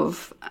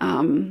of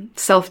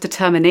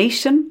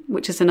self-determination,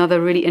 which is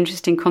another really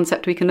interesting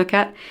concept we can look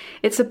at,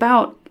 it's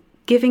about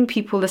giving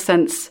people a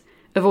sense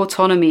of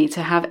autonomy,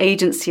 to have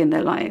agency in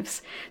their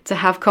lives, to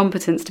have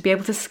competence, to be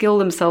able to skill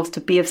themselves to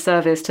be of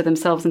service to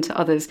themselves and to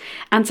others,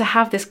 and to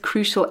have this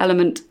crucial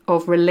element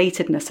of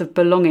relatedness, of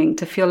belonging,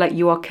 to feel like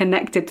you are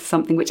connected to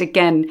something which,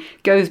 again,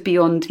 goes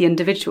beyond the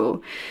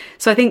individual.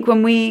 So I think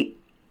when we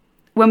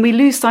when we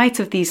lose sight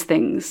of these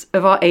things,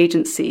 of our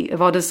agency,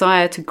 of our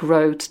desire to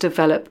grow, to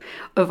develop,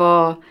 of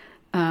our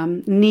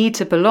need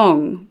to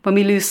belong, when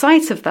we lose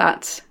sight of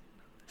that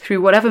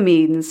through whatever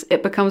means,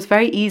 it becomes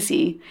very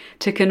easy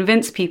to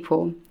convince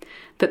people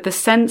that the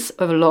sense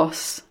of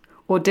loss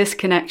or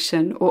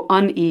disconnection or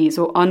unease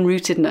or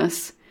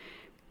unrootedness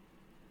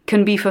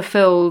can be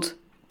fulfilled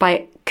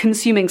by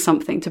consuming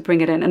something to bring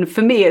it in. And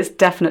for me, it's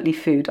definitely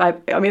food. I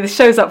mean, this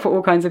shows up for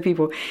all kinds of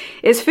people.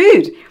 It's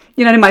food.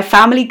 You know, in my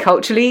family,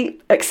 culturally,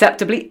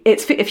 acceptably,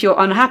 it's if you're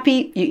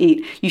unhappy, you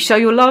eat. You show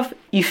your love,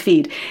 you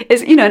feed.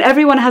 It's, you know, and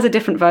everyone has a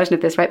different version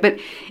of this, right? But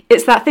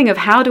it's that thing of,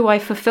 how do I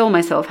fulfill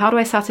myself? How do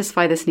I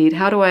satisfy this need?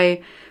 How do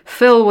I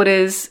fill what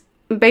is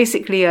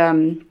basically,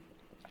 I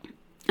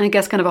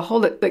guess, kind of a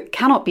hole that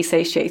cannot be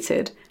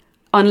satiated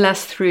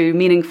unless through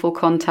meaningful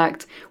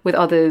contact with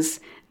others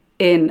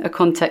in a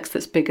context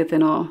that's bigger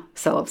than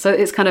ourselves. So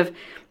it's kind of,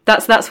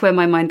 that's where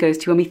my mind goes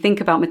to when we think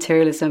about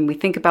materialism, we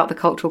think about the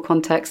cultural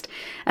context,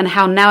 and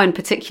how now in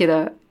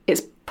particular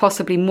it's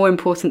possibly more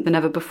important than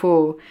ever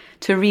before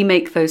to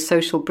remake those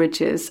social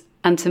bridges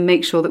and to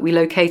make sure that we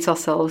locate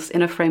ourselves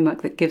in a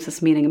framework that gives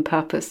us meaning and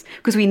purpose,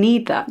 because we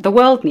need that. The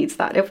world needs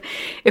that.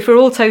 If we're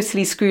all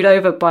totally screwed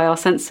over by our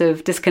sense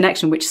of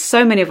disconnection, which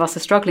so many of us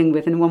are struggling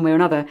with in one way or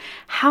another,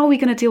 how are we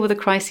going to deal with the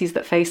crises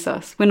that face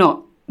us? We're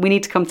not. We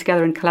need to come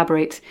together and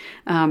collaborate.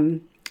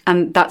 And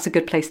that's a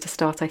good place to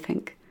start, I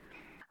think.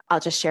 I'll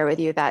just share with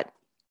you that,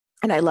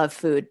 and I love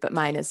food, but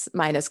mine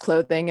is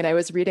clothing. And I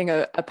was reading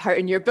a part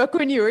in your book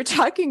when you were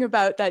talking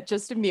about that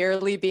just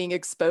merely being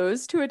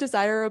exposed to a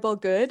desirable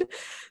good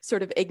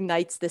sort of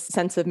ignites this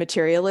sense of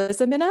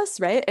materialism in us,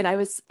 right? And I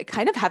was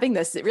kind of having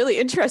this really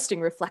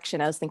interesting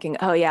reflection. I was thinking,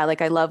 oh yeah,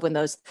 like I love when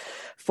those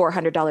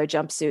 $400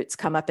 jumpsuits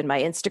come up in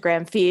my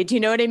Instagram feed.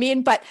 You know what I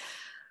mean? But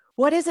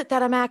what is it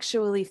that I'm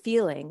actually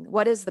feeling?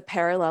 What is the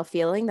parallel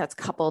feeling that's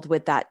coupled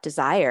with that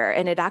desire?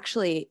 And it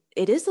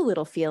is a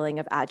little feeling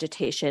of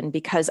agitation,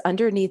 because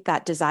underneath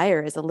that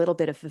desire is a little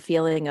bit of a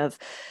feeling of,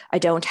 I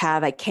don't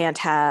have, I can't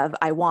have,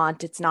 I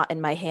want, it's not in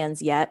my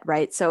hands yet,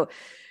 right? So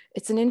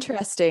it's an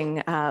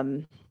interesting,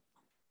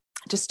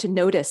 just to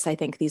notice, I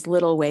think, these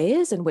little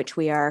ways in which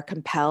we are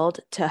compelled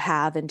to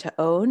have and to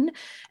own,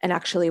 and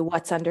actually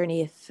what's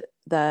underneath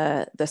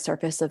the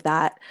surface of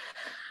that.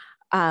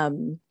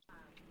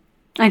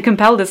 And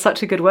compelled is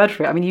such a good word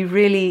for it. I mean, you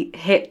really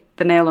hit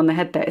the nail on the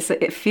head there.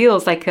 It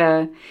feels like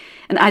an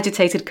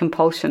agitated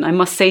compulsion. I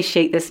must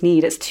satiate this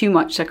need. It's too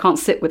much. I can't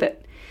sit with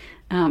it.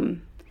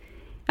 And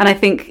I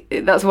think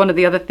that's one of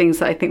the other things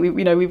that I think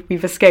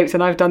we've escaped,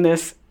 and I've done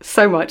this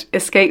so much,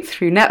 escaped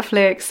through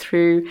Netflix,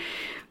 through,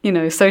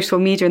 social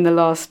media in the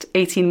last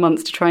 18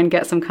 months to try and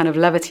get some kind of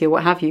levity or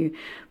what have you.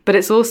 But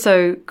it's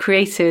also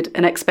created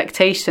an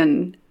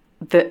expectation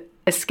that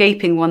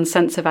escaping one's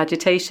sense of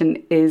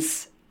agitation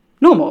is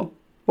normal,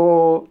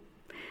 or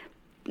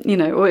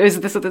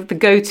is the sort of the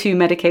go-to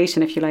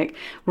medication, if you like,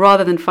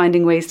 rather than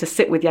finding ways to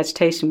sit with the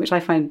agitation, which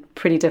I find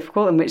pretty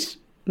difficult, and which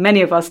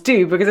many of us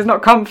do because it's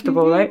not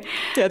comfortable, right?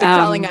 Yeah, the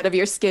crawling out of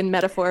your skin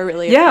metaphor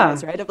really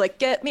applies, right? Of like,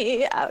 get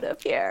me out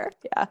of here.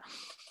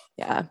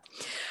 Yeah.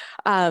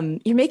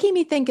 You're making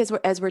me think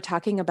as we're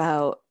talking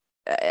about,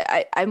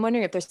 I'm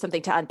wondering if there's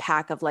something to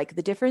unpack of like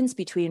the difference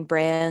between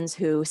brands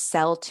who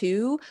sell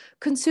to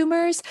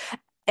consumers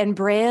and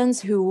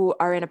brands who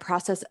are in a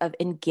process of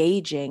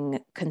engaging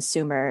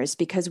consumers.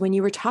 Because when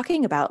you were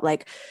talking about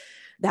like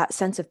that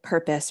sense of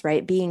purpose,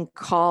 right, being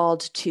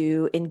called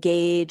to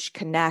engage,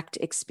 connect,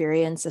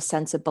 experience a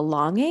sense of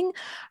belonging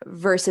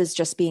versus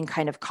just being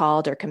kind of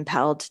called or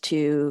compelled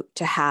to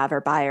have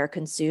or buy or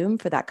consume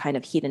for that kind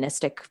of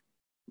hedonistic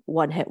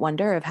one-hit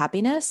wonder of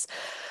happiness,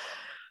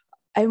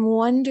 I'm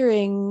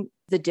wondering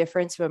the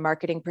difference from a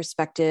marketing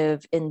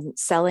perspective in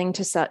selling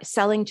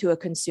to a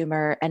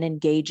consumer and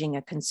engaging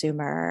a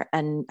consumer,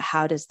 and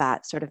how does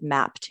that sort of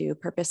map to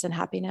purpose and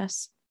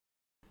happiness?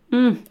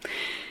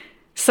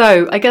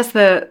 So I guess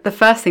the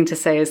first thing to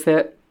say is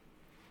that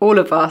all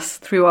of us,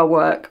 through our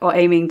work, are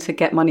aiming to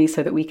get money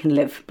so that we can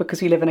live,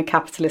 because we live in a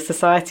capitalist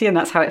society and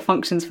that's how it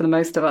functions for the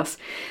most of us.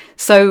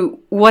 So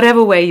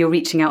whatever way you're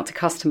reaching out to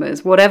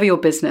customers, whatever your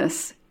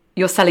business,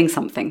 you're selling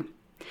something.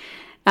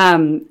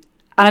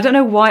 And I don't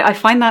know why I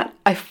find that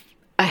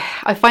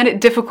I find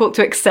it difficult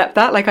to accept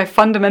that. Like, I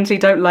fundamentally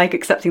don't like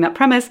accepting that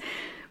premise,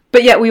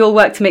 but yet we all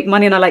work to make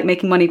money, and I like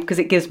making money because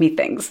it gives me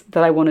things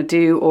that I want to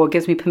do or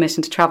gives me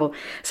permission to travel.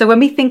 So when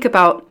we think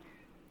about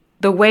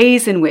the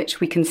ways in which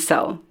we can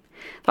sell,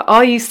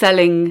 are you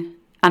selling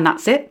and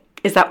that's it?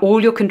 Is that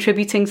all you're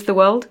contributing to the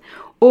world?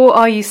 Or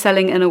are you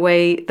selling in a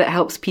way that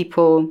helps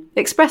people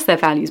express their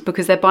values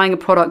because they're buying a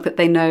product that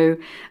they know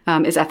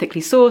is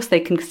ethically sourced? They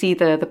can see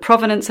the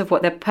provenance of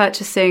what they're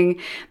purchasing.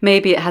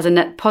 Maybe it has a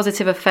net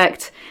positive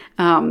effect.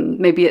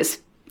 Maybe it's,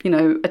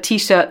 a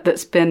T-shirt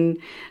that's been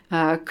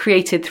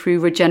created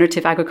through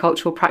regenerative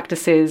agricultural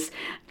practices,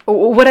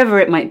 or whatever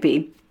it might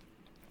be.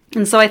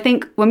 And so I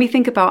think when we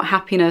think about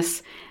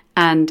happiness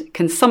and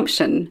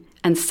consumption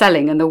and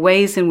selling and the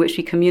ways in which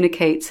we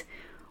communicate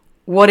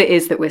what it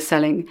is that we're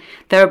selling,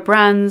 there are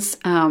brands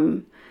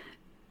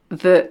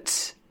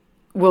that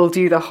will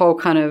do the whole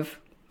kind of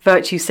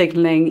virtue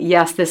signaling.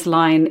 Yes, this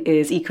line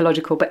is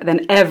ecological, but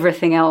then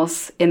everything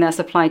else in their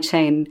supply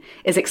chain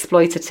is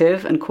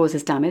exploitative and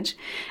causes damage.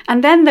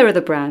 And then there are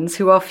the brands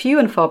who are few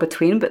and far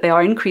between, but they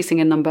are increasing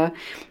in number,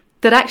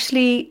 that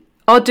actually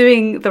are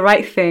doing the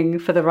right thing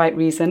for the right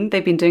reason.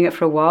 They've been doing it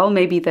for a while.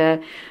 Maybe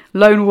they're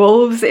lone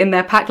wolves in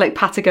their pack, like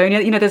Patagonia.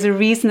 You know, there's a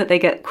reason that they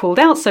get called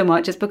out so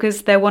much. It's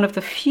because they're one of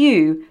the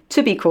few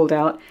to be called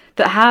out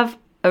that have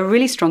a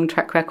really strong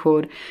track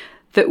record,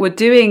 that were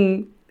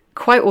doing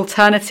quite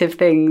alternative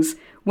things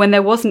when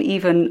there wasn't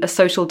even a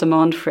social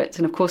demand for it.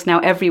 And of course, now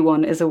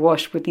everyone is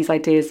awash with these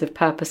ideas of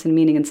purpose and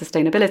meaning and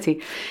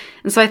sustainability.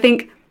 And so I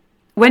think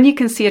when you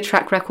can see a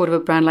track record of a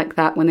brand like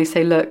that, when they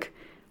say, look,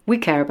 we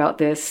care about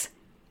this.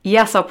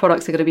 Yes, our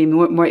products are going to be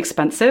more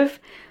expensive,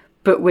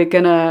 but we're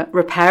going to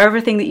repair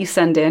everything that you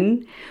send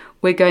in.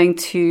 We're going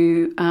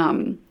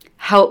to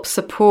help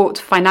support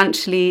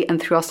financially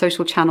and through our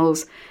social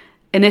channels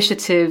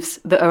initiatives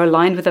that are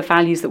aligned with the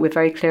values that we're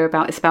very clear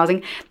about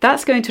espousing.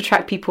 That's going to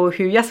attract people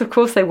who, yes, of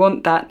course, they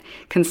want that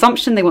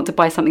consumption. They want to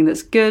buy something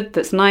that's good,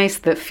 that's nice,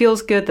 that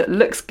feels good, that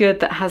looks good,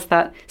 that has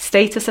that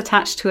status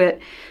attached to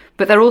it.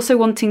 But they're also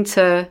wanting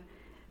to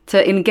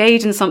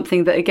engage in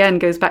something that, again,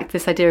 goes back to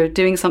this idea of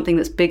doing something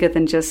that's bigger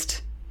than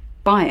just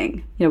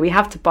buying. You know, we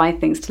have to buy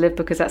things to live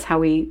because that's how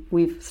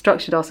we've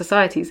structured our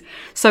societies.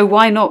 So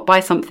why not buy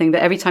something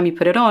that every time you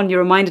put it on,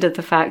 you're reminded of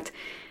the fact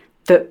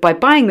that by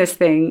buying this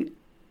thing,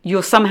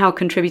 you're somehow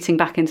contributing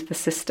back into the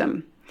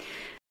system.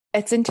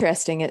 It's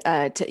interesting,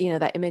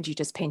 that image you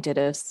just painted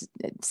of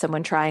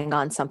someone trying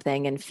on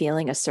something and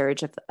feeling a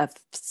surge of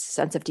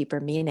sense of deeper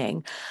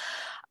meaning.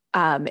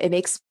 It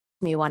makes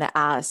me want to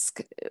ask,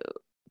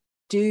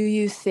 do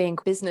you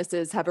think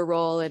businesses have a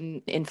role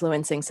in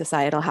influencing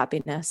societal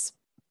happiness?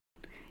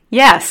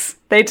 Yes,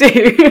 they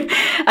do.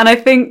 And I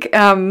think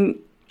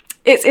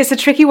it's a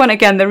tricky one.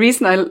 Again, the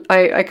reason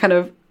I kind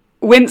of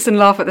wince and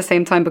laugh at the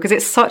same time, because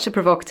it's such a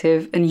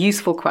provocative and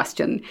useful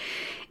question,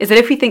 is that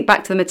if we think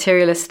back to the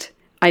materialist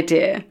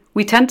idea,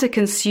 we tend to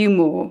consume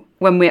more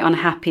when we're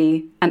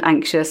unhappy and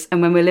anxious,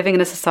 and when we're living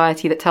in a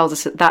society that tells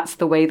us that that's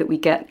the way that we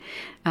get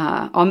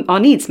our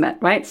needs met,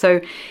 right?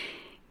 So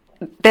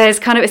there's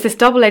it's this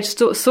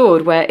double-edged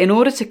sword where in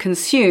order to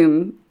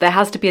consume, there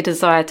has to be a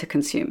desire to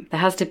consume. There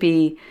has to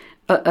be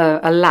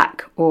a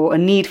lack or a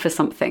need for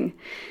something.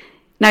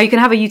 Now, you can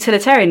have a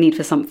utilitarian need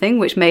for something,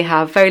 which may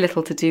have very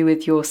little to do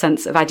with your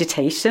sense of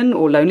agitation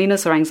or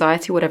loneliness or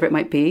anxiety, whatever it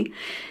might be.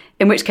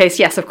 In which case,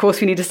 yes, of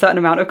course, we need a certain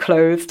amount of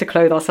clothes to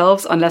clothe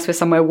ourselves, unless we're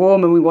somewhere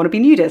warm and we want to be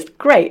nudist.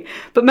 Great.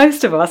 But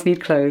most of us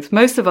need clothes.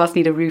 Most of us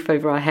need a roof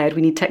over our head.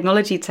 We need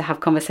technology to have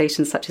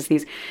conversations such as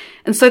these.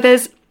 And so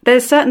there's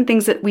certain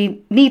things that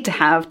we need to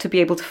have to be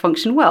able to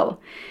function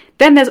well.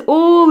 Then there's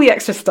all the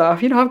extra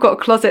stuff. You know, I've got a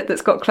closet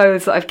that's got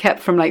clothes that I've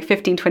kept from like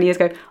 15, 20 years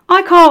ago.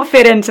 I can't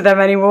fit into them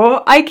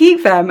anymore. I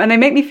keep them and they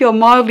make me feel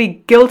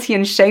mildly guilty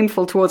and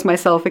shameful towards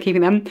myself for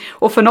keeping them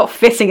or for not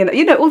fitting in them.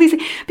 You know, all these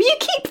things. But you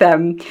keep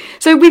them.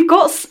 So we've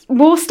got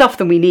more stuff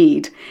than we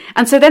need.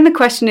 And so then the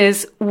question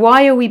is,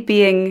 why are we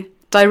being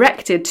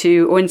directed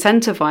to or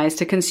incentivized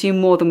to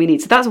consume more than we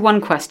need? So that's one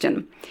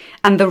question.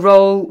 And the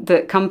role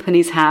that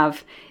companies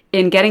have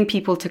in getting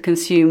people to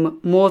consume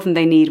more than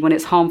they need when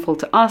it's harmful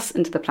to us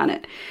and to the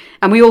planet.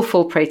 And we all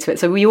fall prey to it.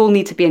 So we all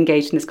need to be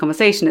engaged in this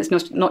conversation. It's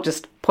not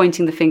just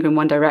pointing the finger in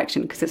one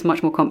direction, because it's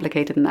much more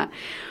complicated than that.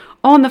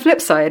 On the flip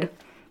side,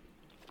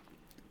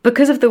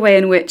 because of the way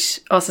in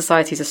which our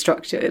societies are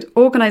structured,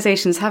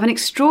 organizations have an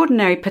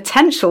extraordinary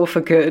potential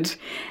for good,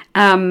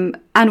 and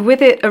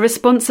with it, a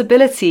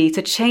responsibility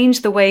to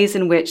change the ways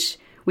in which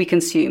we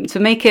consume, to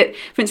make it,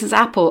 for instance,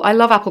 Apple. I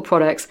love Apple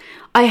products.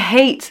 I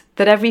hate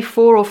that every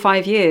 4 or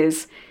 5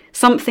 years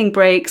something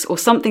breaks or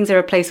something's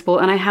irreplaceable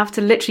and I have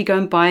to literally go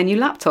and buy a new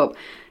laptop.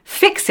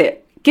 Fix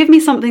it. Give me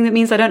something that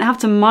means I don't have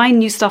to mine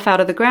new stuff out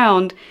of the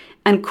ground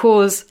and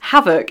cause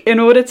havoc in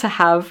order to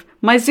have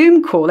my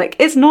Zoom call. Like,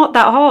 it's not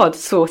that hard to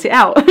sort it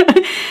out.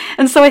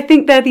 And so I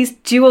think there are these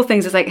dual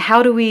things. It's like,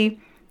 how do we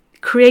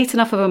create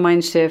enough of a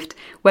mind shift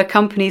where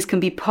companies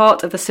can be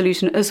part of the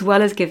solution as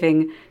well as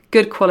giving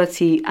good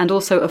quality and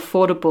also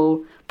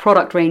affordable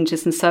product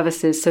ranges and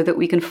services so that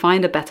we can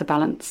find a better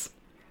balance?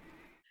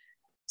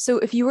 So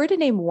if you were to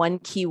name one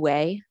key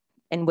way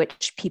in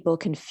which people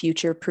can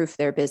future-proof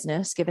their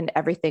business, given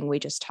everything we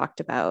just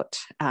talked about,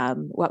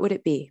 what would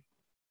it be?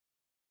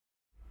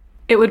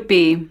 It would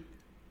be,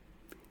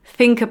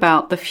 think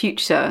about the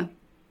future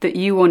that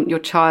you want your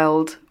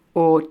child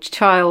or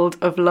child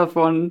of loved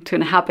one to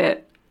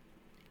inhabit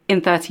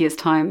in 30 years'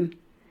 time.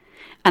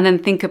 And then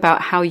think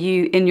about how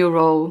you, in your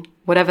role,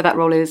 whatever that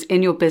role is,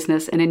 in your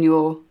business and in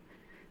your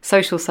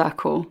social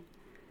circle,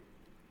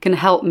 can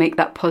help make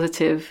that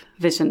positive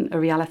vision a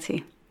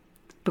reality.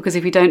 Because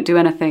if we don't do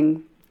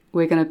anything,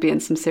 we're going to be in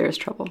some serious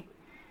trouble.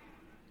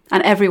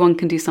 And everyone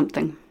can do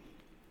something.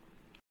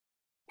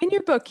 In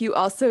your book, you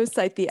also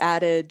cite the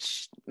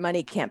adage,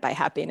 money can't buy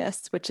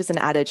happiness, which is an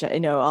adage I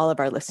know all of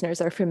our listeners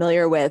are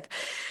familiar with.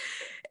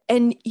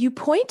 And you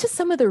point to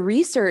some of the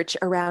research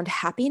around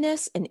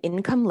happiness and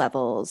income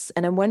levels.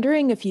 And I'm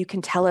wondering if you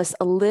can tell us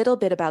a little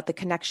bit about the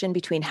connection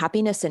between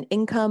happiness and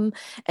income,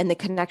 and the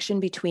connection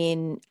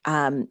between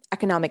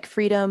economic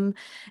freedom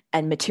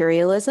and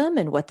materialism,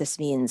 and what this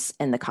means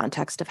in the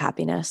context of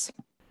happiness.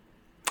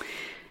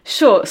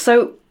 Sure.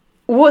 So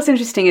what's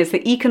interesting is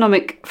that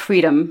economic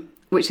freedom,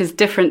 which is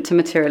different to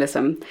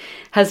materialism,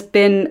 has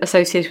been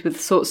associated with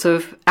sorts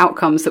of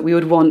outcomes that we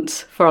would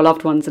want for our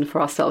loved ones and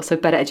for ourselves. So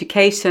better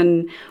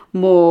education,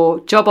 more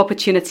job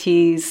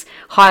opportunities,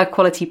 higher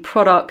quality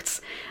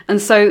products.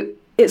 And so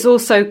it's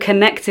also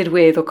connected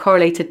with or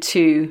correlated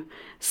to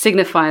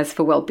signifiers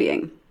for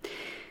well-being,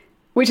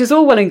 which is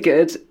all well and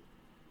good.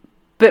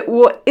 But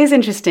what is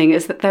interesting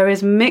is that there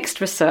is mixed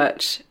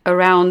research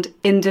around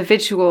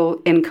individual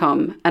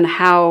income and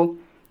how,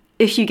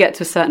 if you get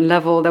to a certain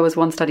level, there was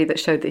one study that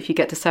showed that if you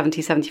get to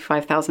 $70,000,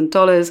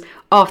 $75,000,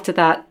 after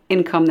that,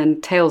 income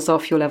then tails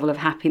off your level of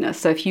happiness.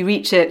 So if you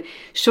reach it,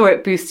 sure,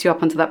 it boosts you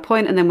up until that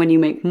point, and then when you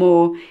make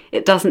more,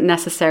 it doesn't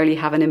necessarily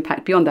have an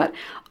impact beyond that.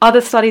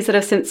 Other studies that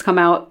have since come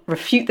out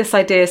refute this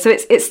idea. So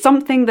it's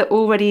something that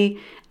already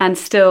and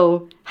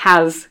still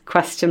has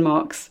question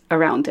marks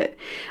around it.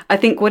 I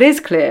think what is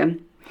clear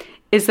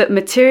is that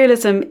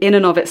materialism in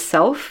and of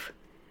itself,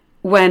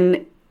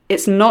 when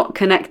it's not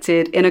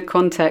connected in a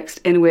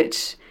context in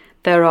which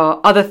there are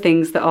other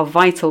things that are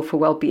vital for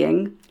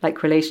well-being,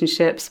 like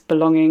relationships,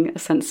 belonging, a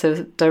sense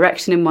of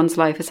direction in one's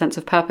life, a sense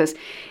of purpose,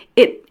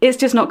 it's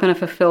just not going to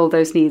fulfill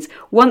those needs.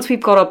 Once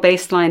we've got our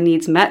baseline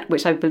needs met,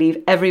 which I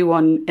believe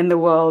everyone in the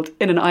world,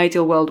 in an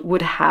ideal world,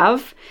 would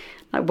have,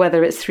 like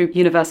whether it's through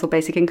universal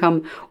basic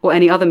income or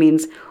any other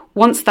means,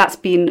 once that's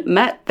been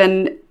met,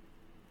 then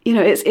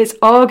it's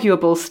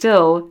arguable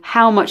still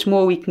how much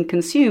more we can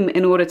consume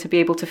in order to be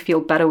able to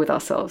feel better with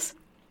ourselves.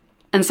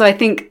 And so I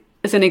think,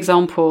 as an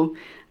example,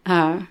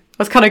 I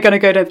was kind of going to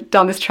go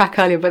down this track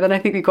earlier, but then I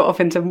think we got off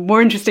into more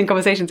interesting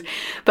conversations.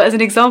 But as an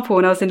example,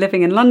 when I was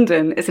living in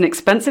London, it's an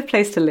expensive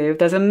place to live.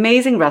 There's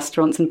amazing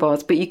restaurants and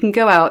bars, but you can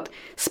go out,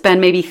 spend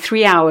maybe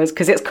 3 hours,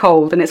 because it's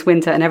cold and it's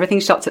winter and everything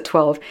shuts at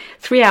 12,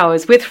 3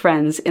 hours with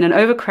friends in an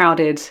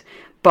overcrowded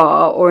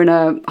bar or in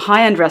a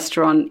high-end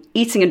restaurant,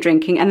 eating and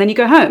drinking, and then you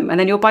go home and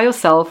then you're by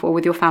yourself or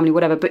with your family,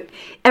 whatever. But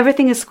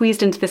everything is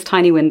squeezed into this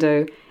tiny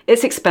window.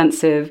 It's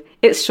expensive.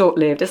 It's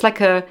short-lived. It's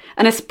like an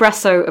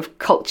espresso of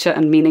culture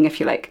and meaning, if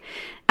you like.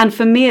 And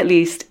for me, at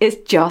least,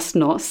 it's just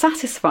not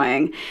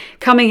satisfying.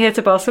 Coming here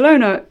to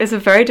Barcelona is a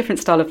very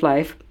different style of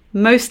life,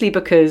 mostly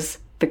because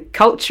the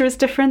culture is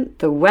different.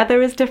 The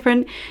weather is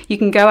different. You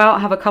can go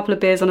out, have a couple of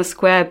beers on a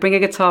square, bring a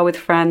guitar with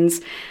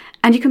friends,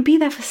 and you can be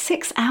there for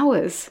 6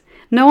 hours.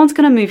 No one's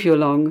going to move you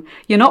along.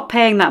 You're not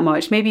paying that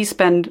much. Maybe you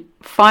spend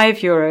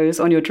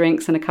 €5 on your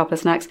drinks and a couple of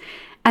snacks.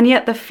 And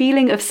yet the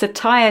feeling of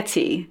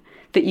satiety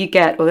that you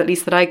get, or at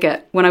least that I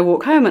get when I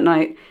walk home at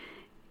night,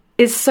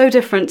 is so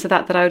different to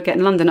that I would get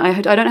in London.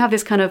 I don't have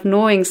this kind of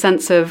gnawing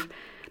sense of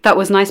that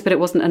was nice, but it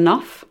wasn't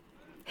enough.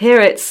 Here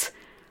it's,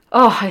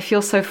 I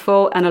feel so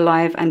full and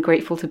alive and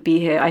grateful to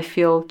be here. I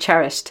feel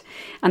cherished.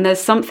 And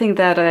there's something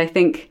there that I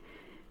think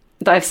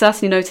that I've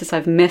certainly noticed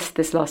I've missed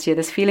this last year,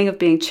 this feeling of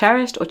being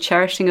cherished or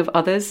cherishing of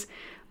others,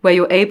 where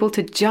you're able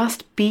to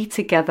just be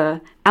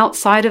together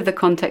outside of the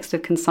context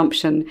of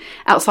consumption,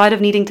 outside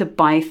of needing to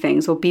buy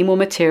things or be more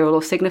material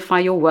or signify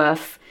your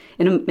worth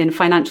in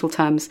financial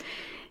terms.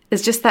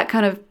 It's just that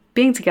kind of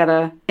being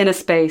together in a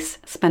space,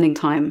 spending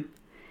time.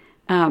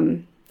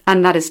 And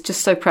that is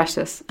just so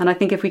precious. And I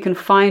think if we can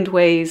find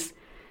ways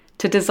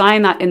to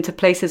design that into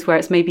places where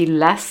it's maybe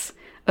less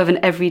of an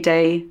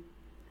everyday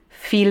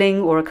feeling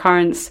or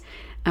occurrence,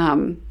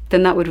 then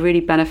that would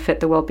really benefit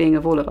the well-being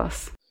of all of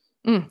us.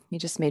 You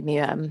just made me,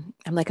 I'm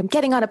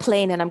getting on a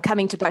plane and I'm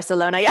coming to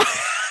Barcelona.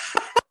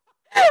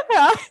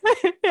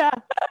 Yeah.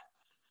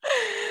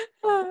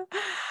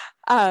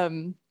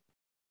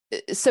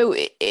 So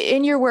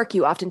in your work,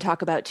 you often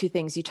talk about two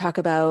things. You talk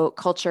about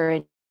culture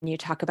and you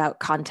talk about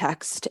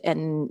context,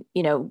 and,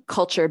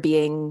 culture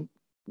being,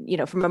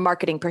 from a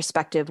marketing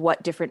perspective,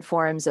 what different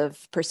forms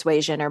of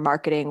persuasion or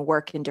marketing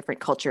work in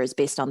different cultures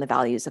based on the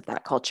values of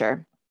that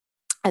culture.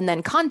 And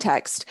then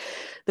context,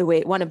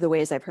 one of the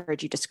ways I've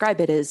heard you describe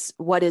it is,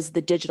 what is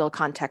the digital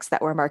context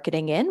that we're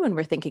marketing in when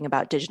we're thinking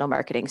about digital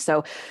marketing?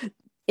 So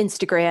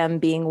Instagram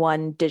being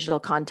one digital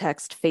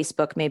context,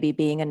 Facebook maybe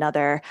being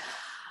another.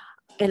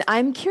 And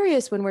I'm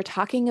curious, when we're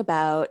talking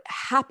about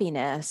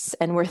happiness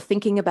and we're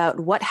thinking about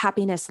what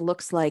happiness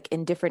looks like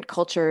in different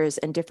cultures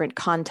and different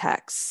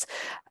contexts,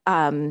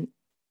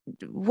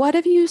 what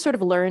have you sort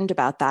of learned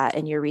about that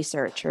in your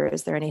research, or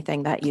is there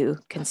anything that you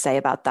can say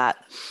about that?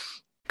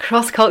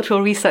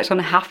 Cross-cultural research on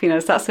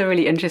happiness, that's a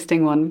really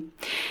interesting one.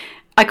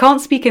 I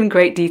can't speak in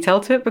great detail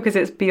to it because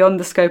it's beyond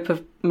the scope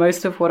of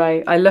most of what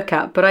I look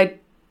at, but I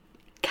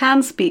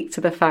can speak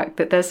to the fact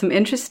that there's some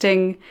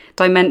interesting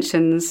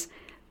dimensions,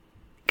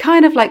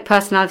 kind of like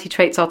personality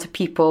traits are to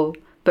people,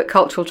 but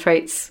cultural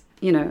traits,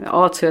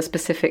 are to a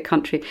specific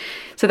country.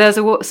 So there's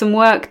some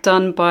work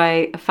done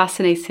by a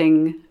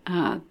fascinating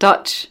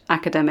Dutch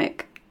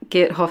academic,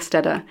 Geert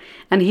Hofstede,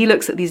 and he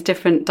looks at these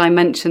different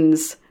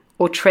dimensions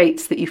or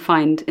traits that you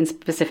find in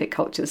specific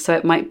cultures. So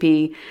it might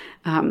be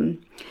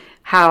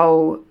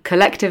how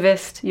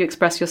collectivist you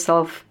express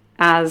yourself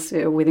as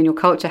within your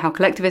culture, how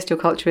collectivist your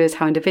culture is,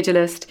 how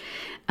individualist.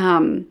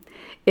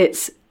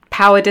 It's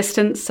power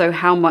distance, so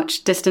how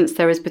much distance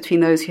there is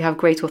between those who have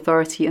great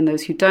authority and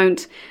those who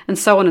don't, and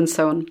so on and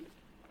so on.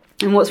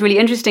 And what's really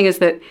interesting is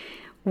that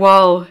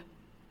while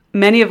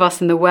many of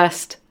us in the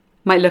West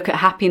might look at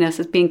happiness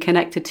as being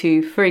connected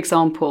to, for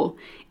example,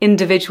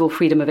 individual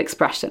freedom of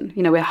expression.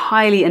 You know, we're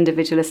highly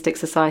individualistic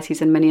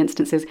societies in many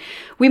instances.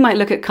 We might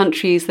look at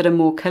countries that are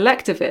more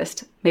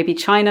collectivist, maybe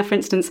China, for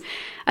instance,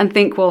 and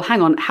think, well,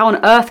 hang on, how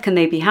on earth can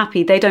they be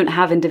happy? They don't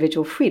have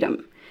individual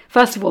freedom.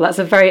 First of all, that's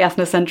a very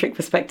ethnocentric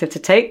perspective to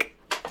take.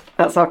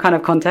 That's our kind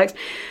of context.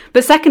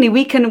 But secondly,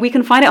 we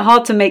can find it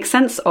hard to make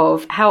sense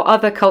of how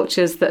other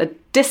cultures that are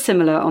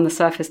dissimilar on the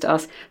surface to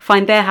us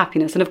find their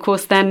happiness. And of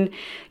course, then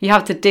you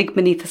have to dig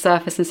beneath the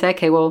surface and say,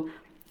 okay, well,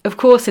 of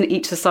course, in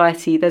each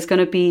society, there's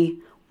going to be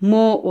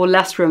more or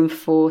less room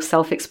for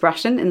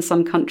self-expression. In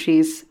some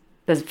countries,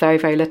 there's very,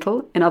 very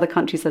little. In other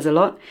countries, there's a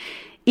lot.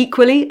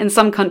 Equally, in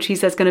some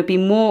countries, there's going to be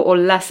more or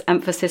less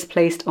emphasis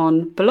placed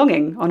on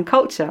belonging, on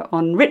culture,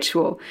 on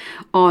ritual,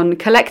 on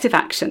collective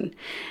action.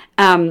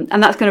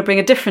 And that's going to bring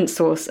a different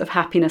source of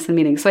happiness and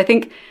meaning. So I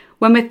think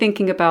when we're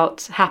thinking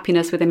about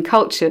happiness within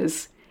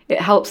cultures, it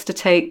helps to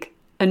take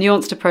a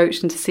nuanced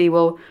approach and to see,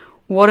 well,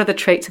 what are the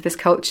traits of this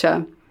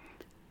culture?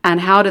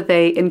 And how do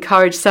they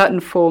encourage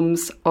certain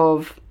forms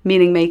of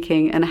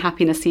meaning-making and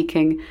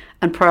happiness-seeking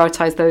and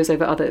prioritize those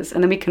over others?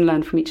 And then we can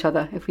learn from each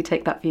other if we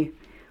take that view.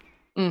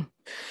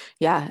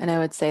 Yeah, and I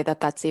would say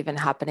that that's even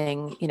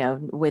happening, you know,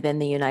 within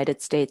the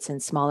United States in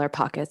smaller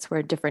pockets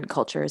where different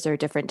cultures or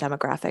different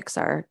demographics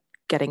are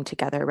getting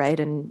together, right?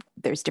 And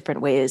there's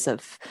different ways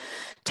of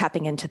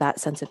tapping into that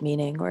sense of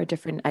meaning or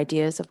different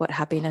ideas of what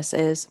happiness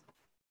is.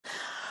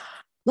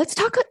 Let's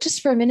talk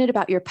just for a minute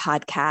about your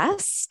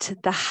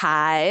podcast, The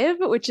Hive,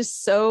 which is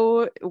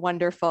so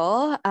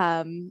wonderful.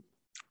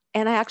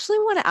 And I actually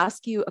want to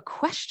ask you a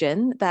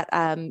question that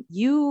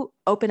you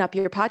open up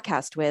your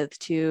podcast with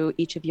to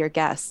each of your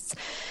guests.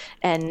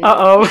 And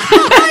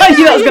I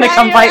knew that was going to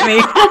come bite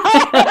me.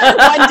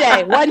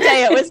 One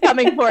day it was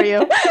coming for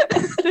you.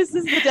 This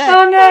is the day.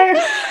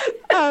 Oh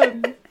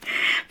no.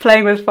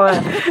 Playing with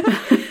fire.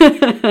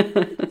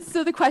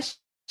 So the question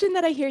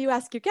that I hear you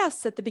ask your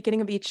guests at the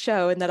beginning of each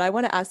show and that I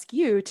want to ask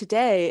you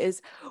today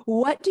is,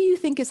 what do you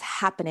think is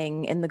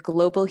happening in the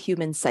global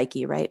human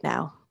psyche right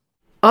now?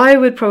 I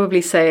would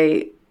probably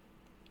say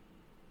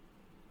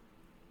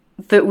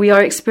that we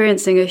are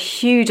experiencing a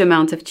huge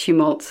amount of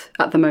tumult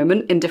at the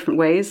moment in different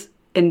ways,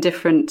 in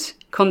different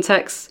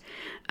contexts,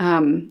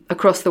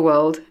 across the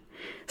world.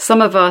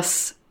 Some of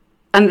us,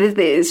 and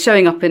it's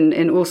showing up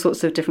in all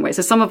sorts of different ways.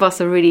 So some of us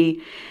are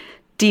really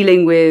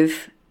dealing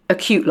with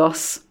acute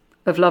loss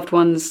of loved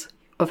ones,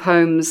 of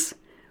homes,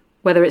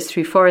 whether it's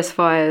through forest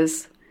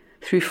fires,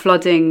 through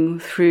flooding,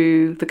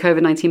 through the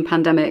COVID-19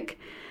 pandemic,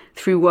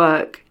 through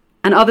work.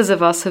 And others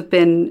of us have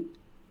been,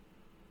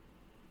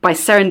 by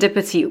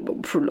serendipity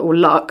or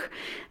luck,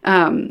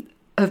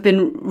 have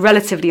been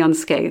relatively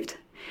unscathed.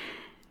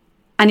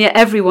 And yet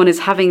everyone is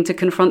having to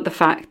confront the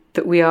fact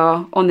that we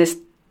are on this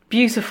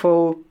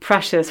beautiful,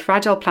 precious,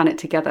 fragile planet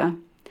together.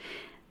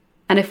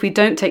 And if we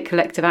don't take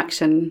collective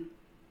action,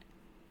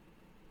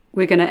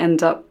 we're going to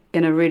end up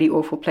in a really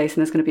awful place,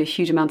 and there's going to be a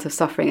huge amount of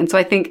suffering. And so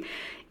I think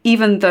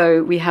even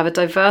though we have a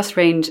diverse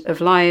range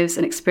of lives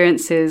and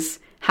experiences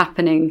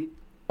happening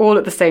all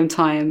at the same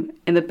time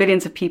in the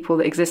billions of people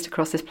that exist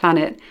across this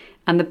planet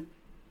and the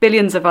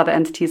billions of other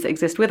entities that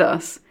exist with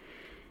us,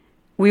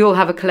 we all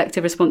have a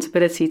collective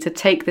responsibility to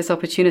take this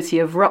opportunity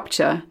of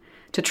rupture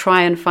to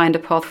try and find a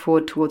path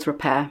forward towards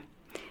repair.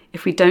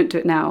 If we don't do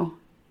it now,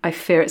 I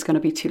fear it's going to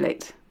be too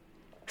late.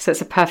 So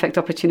it's a perfect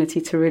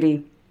opportunity to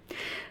really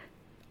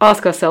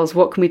ask ourselves,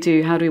 what can we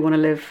do? How do we want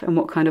to live? And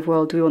what kind of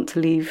world do we want to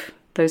leave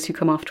those who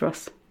come after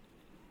us?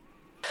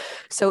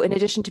 So in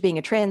addition to being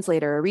a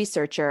translator, a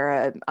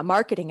researcher, a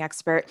marketing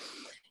expert,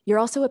 you're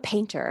also a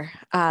painter,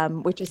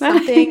 which is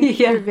something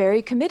you're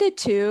very committed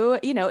to,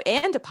 you know,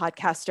 and a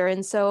podcaster.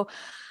 And so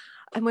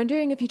I'm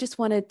wondering if you just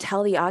want to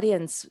tell the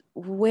audience,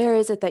 where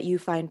is it that you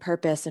find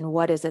purpose and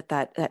what is it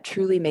that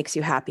truly makes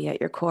you happy at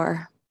your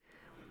core?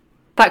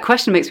 That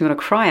question makes me want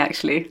to cry,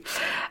 actually.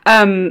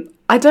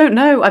 I don't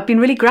know. I've been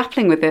really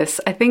grappling with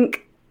this. I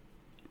think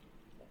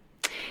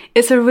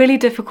it's a really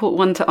difficult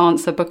one to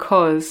answer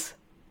because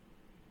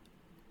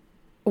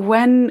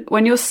when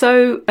you're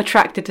so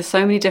attracted to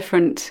so many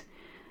different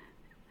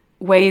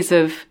ways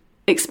of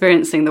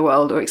experiencing the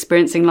world or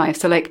experiencing life.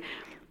 So like,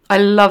 I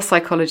love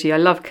psychology. I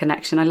love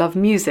connection. I love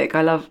music.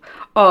 I love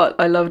art.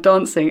 I love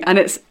dancing. And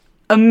it's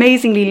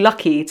amazingly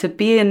lucky to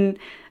be in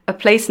a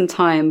place and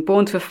time,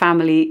 born to a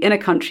family in a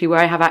country where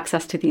I have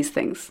access to these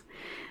things.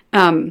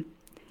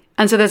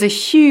 And so there's a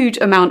huge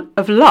amount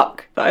of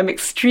luck that I'm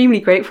extremely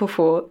grateful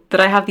for, that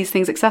I have these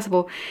things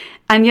accessible.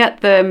 And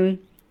yet the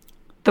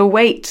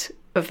weight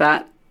of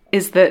that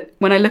is that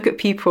when I look at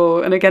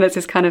people, and again, it's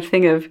this kind of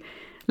thing of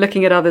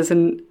looking at others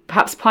and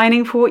perhaps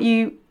pining for what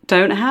you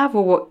don't have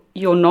or what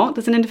you're not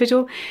as an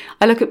individual.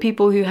 I look at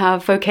people who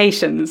have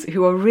vocations,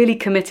 who are really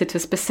committed to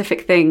a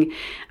specific thing,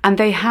 and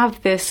they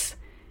have this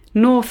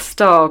North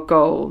Star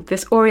goal,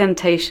 this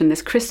orientation,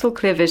 this crystal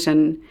clear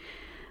vision.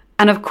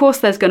 And of course,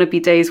 there's going to be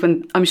days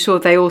when I'm sure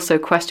they also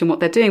question what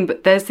they're doing,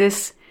 but there's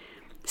this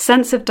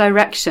sense of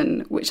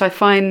direction, which I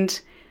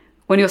find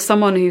when you're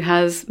someone who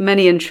has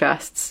many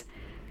interests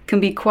can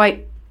be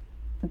quite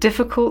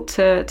difficult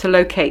to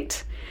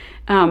locate.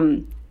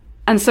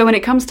 And so when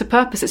it comes to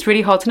purpose, it's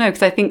really hard to know,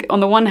 because I think on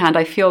the one hand,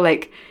 I feel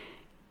like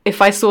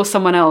if I saw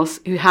someone else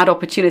who had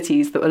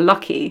opportunities that were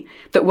lucky,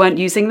 that weren't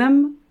using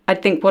them,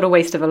 I'd think, what a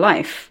waste of a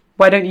life.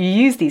 Why don't you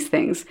use these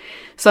things?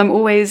 So I'm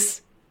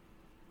always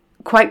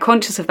quite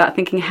conscious of that,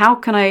 thinking, how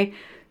can I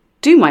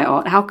do my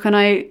art? How can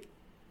I,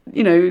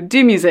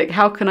 do music?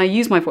 How can I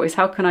use my voice?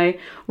 How can I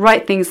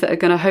write things that are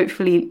going to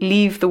hopefully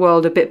leave the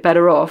world a bit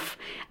better off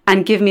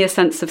and give me a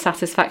sense of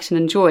satisfaction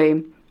and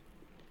joy?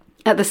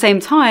 At the same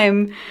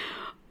time,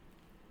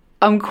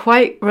 I'm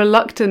quite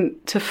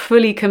reluctant to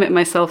fully commit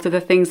myself to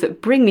the things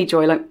that bring me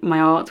joy, like my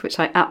art, which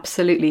I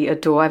absolutely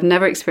adore. I've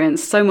never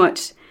experienced so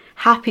much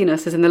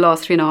happiness as in the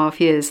last 3.5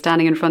 years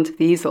standing in front of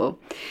the easel.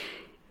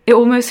 It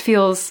almost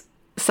feels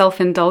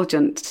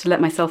self-indulgent to let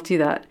myself do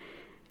that.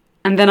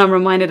 And then I'm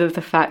reminded of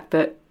the fact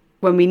that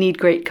when we need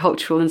great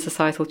cultural and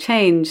societal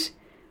change,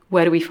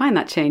 where do we find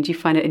that change? You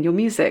find it in your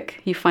music,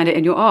 you find it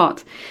in your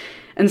art.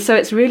 And so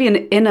it's really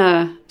an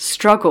inner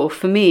struggle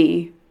for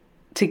me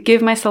to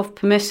give myself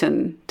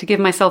permission, to give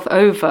myself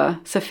over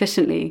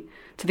sufficiently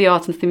to the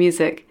art and to the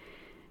music,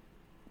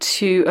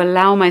 to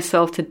allow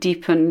myself to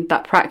deepen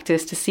that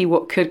practice, to see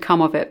what could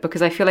come of it.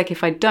 Because I feel like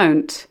if I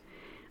don't,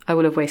 I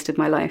will have wasted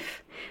my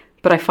life.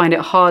 But I find it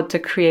hard to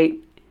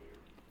create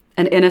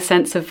an inner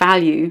sense of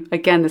value.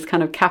 Again, this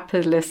kind of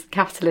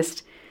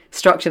capitalist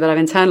structure that I've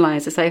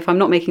internalized, to say, if I'm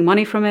not making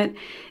money from it,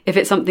 if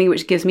it's something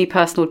which gives me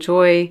personal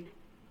joy,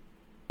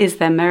 is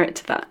there merit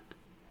to that?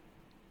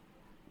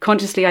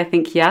 Consciously, I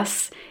think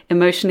yes.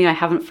 Emotionally, I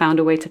haven't found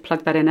a way to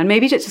plug that in. And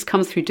maybe it just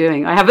comes through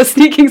doing. I have a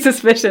sneaking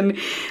suspicion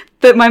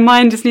that my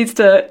mind just needs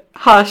to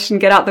hush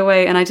and get out the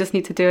way, and I just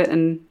need to do it,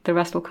 and the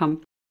rest will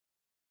come.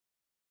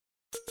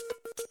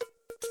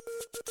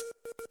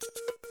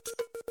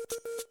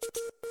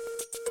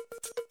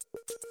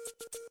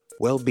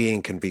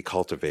 Well-being can be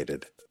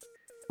cultivated.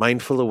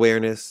 Mindful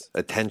awareness,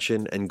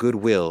 attention, and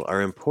goodwill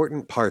are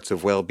important parts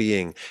of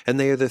well-being, and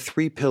they are the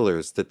 3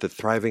 pillars that the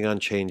Thriving on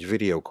Change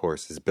video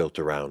course is built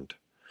around.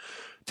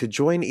 To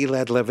join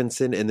Elad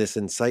Levinson in this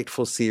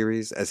insightful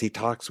series as he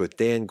talks with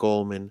Dan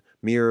Goleman,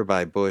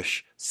 Mirabai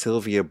Bush,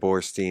 Sylvia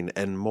Borstein,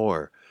 and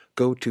more,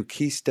 go to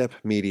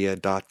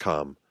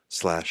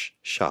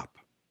keystepmedia.com/shop.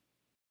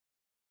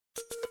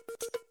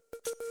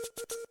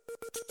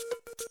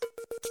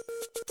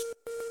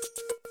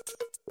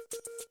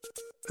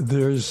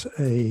 There's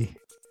an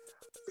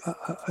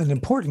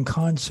important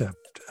concept.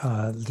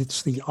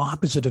 It's the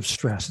opposite of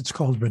stress. It's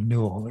called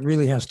renewal. It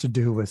really has to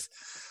do with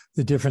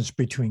the difference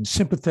between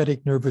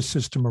sympathetic nervous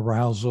system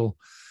arousal,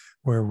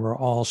 where we're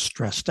all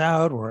stressed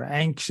out, we're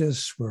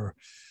anxious, we're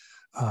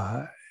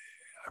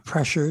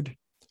pressured,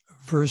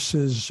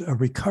 versus a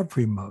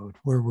recovery mode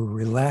where we're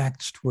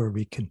relaxed, where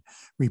we can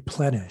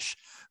replenish.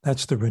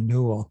 That's the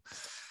renewal.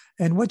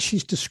 And what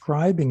she's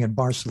describing in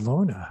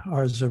Barcelona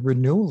is a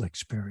renewal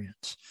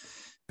experience,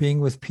 being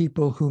with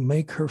people who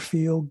make her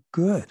feel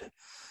good,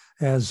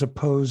 as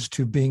opposed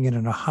to being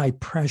in a high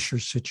pressure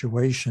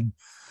situation.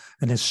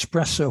 An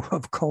espresso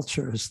of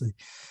culture is the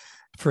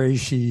phrase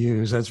she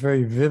used. That's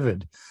very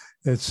vivid.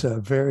 It's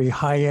very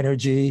high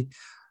energy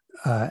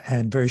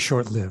and very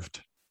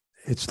short-lived.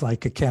 It's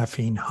like a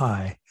caffeine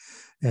high,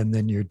 and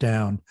then you're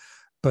down.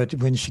 But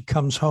when she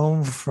comes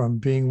home from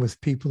being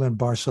with people in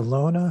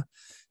Barcelona,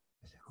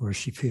 where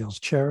she feels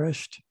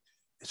cherished,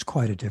 it's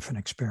quite a different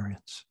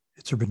experience.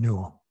 It's a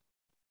renewal.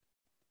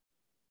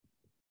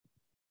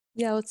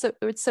 Yeah,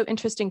 it's so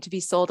interesting to be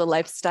sold a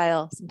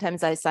lifestyle.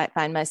 Sometimes I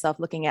find myself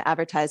looking at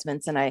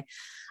advertisements and I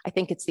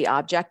think it's the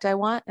object I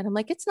want. And I'm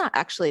like, it's not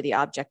actually the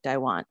object I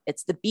want.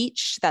 It's the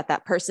beach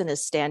that person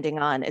is standing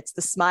on. It's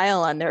the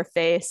smile on their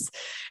face.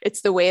 It's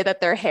the way that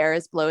their hair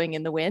is blowing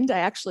in the wind. I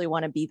actually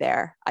want to be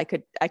there. I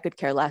could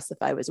care less if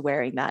I was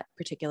wearing that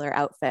particular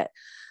outfit.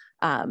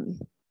 And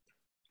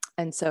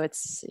so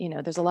it's,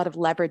 there's a lot of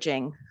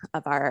leveraging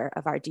of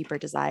our deeper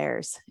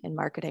desires in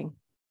marketing.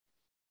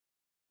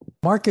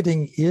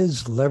 Marketing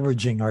is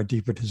leveraging our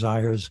deeper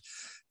desires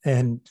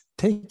and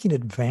taking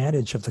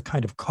advantage of the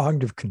kind of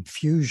cognitive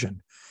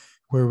confusion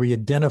where we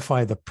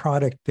identify the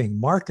product being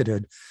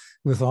marketed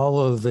with all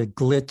of the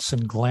glitz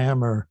and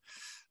glamour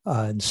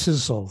and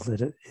sizzle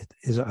that it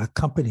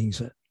accompanies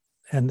it.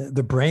 And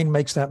the brain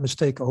makes that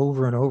mistake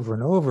over and over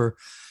and over,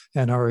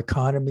 and our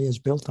economy is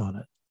built on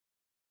it.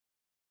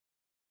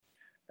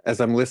 As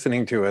I'm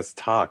listening to us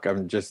talk,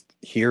 I'm just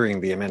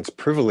hearing the immense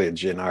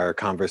privilege in our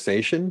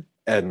conversation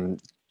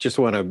and just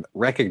want to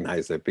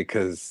recognize it,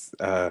 because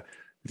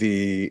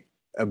the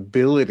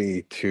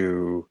ability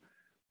to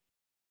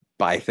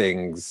buy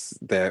things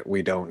that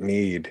we don't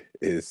need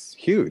is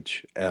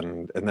huge,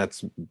 and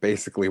that's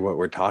basically what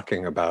we're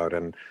talking about.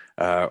 And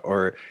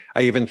or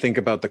I even think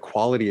about the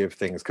quality of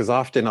things, because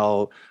often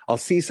I'll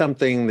see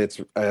something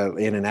that's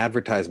in an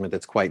advertisement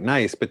that's quite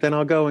nice, but then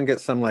I'll go and get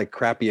some like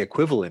crappy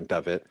equivalent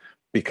of it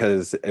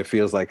because it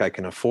feels like I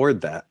can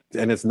afford that,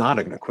 and it's not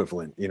an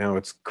equivalent.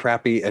 It's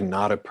crappy and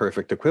not a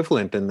perfect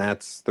equivalent, and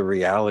that's the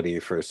reality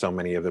for so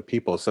many of the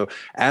people. So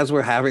as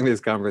we're having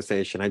this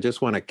conversation, I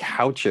just want to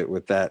couch it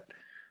with that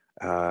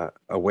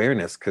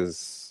awareness,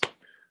 because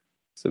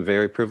it's a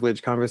very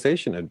privileged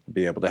conversation to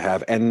be able to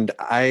have. And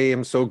I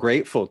am so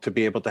grateful to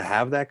be able to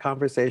have that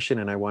conversation,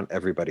 and I want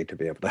everybody to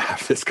be able to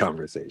have this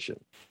conversation.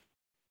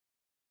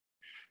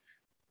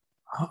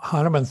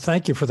 Hanuman,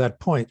 thank you for that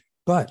point.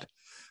 But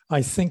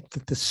I think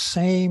that the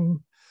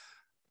same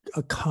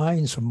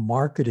kinds of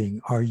marketing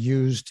are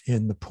used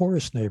in the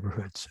poorest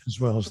neighborhoods as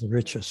well as the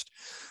richest.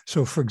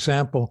 So, for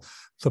example,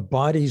 the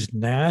body's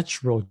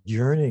natural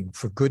yearning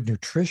for good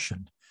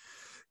nutrition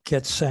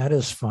gets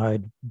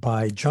satisfied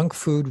by junk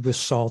food with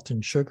salt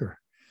and sugar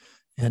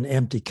and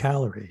empty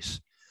calories,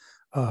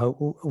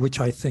 which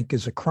I think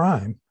is a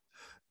crime,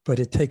 but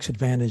it takes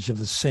advantage of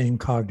the same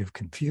cognitive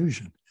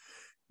confusion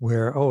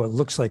where, it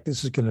looks like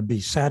this is going to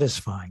be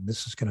satisfying.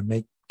 This is going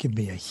to give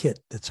me a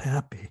hit that's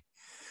happy,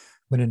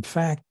 when in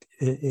fact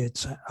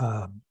it's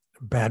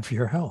bad for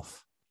your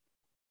health.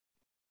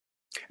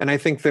 And I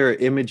think there are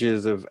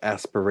images of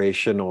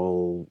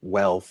aspirational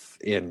wealth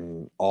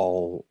in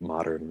all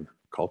modern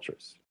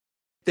cultures.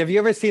 Have you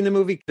ever seen the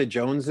movie The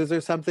Joneses or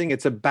something?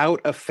 It's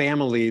about a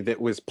family that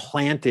was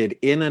planted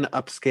in an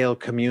upscale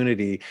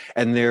community,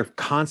 and they're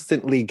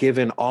constantly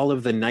given all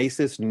of the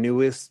nicest,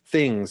 newest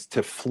things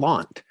to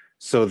flaunt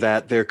so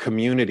that their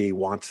community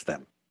wants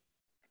them.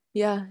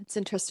 Yeah, it's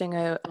interesting.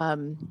 I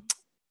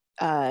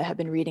have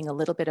been reading a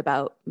little bit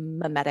about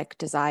mimetic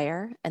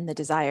desire and the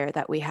desire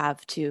that we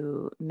have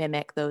to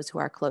mimic those who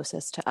are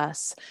closest to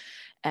us.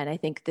 And I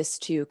think this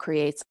too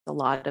creates a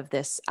lot of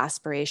this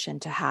aspiration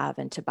to have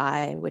and to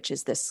buy, which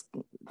is this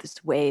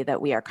way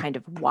that we are kind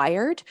of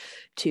wired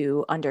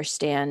to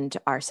understand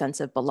our sense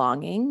of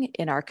belonging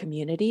in our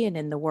community and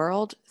in the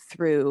world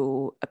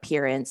through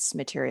appearance,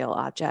 material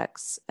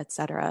objects,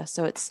 etc.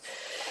 So it's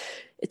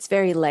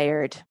very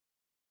layered.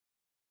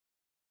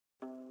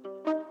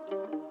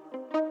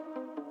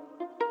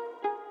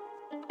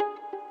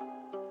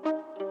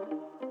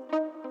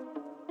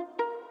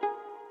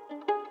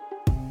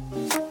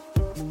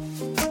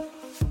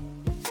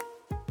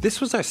 This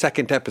was our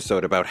second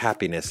episode about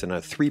happiness in a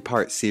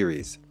 3-part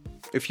series.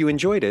 If you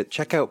enjoyed it,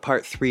 check out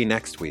part 3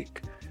 next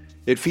week.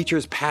 It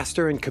features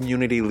pastor and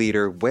community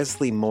leader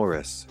Wesley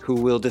Morris, who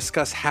will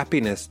discuss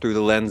happiness through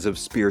the lens of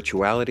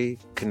spirituality,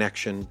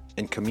 connection,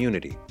 and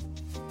community.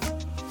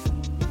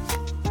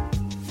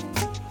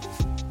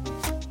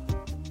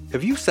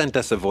 Have you sent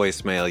us a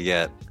voicemail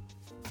yet?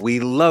 We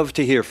love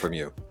to hear from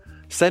you.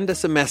 Send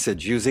us a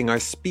message using our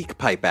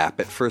SpeakPipe app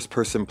at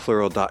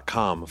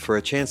firstpersonplural.com for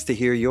a chance to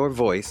hear your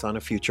voice on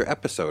a future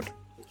episode.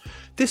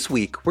 This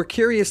week, we're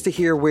curious to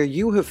hear where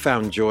you have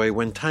found joy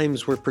when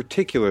times were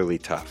particularly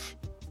tough,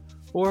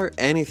 or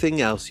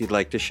anything else you'd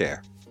like to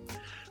share.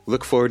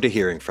 Look forward to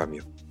hearing from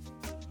you.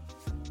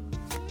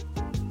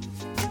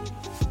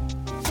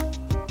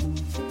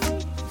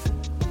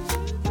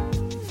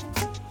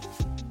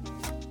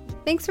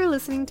 Thanks for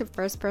listening to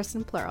First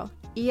Person Plural,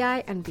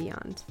 EI and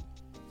Beyond.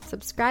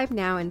 Subscribe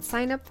now and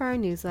sign up for our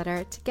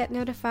newsletter to get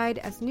notified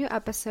as new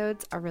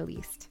episodes are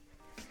released.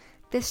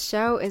 This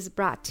show is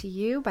brought to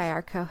you by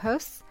our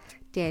co-hosts,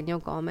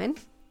 Daniel Goleman,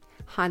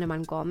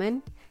 Hanuman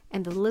Goleman,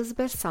 and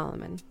Elizabeth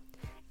Solomon,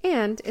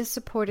 and is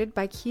supported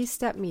by Key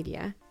Step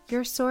Media,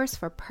 your source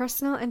for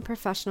personal and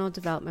professional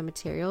development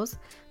materials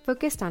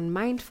focused on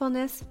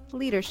mindfulness,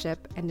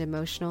 leadership, and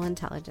emotional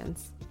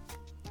intelligence.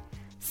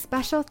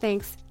 Special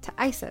thanks to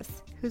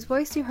Isis, whose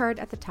voice you heard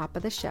at the top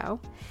of the show,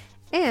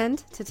 and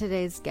to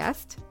today's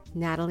guest,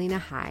 Nathalie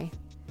Nahai.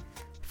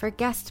 For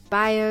guest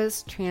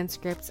bios,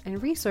 transcripts,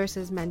 and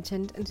resources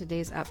mentioned in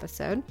today's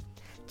episode,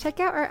 check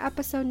out our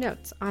episode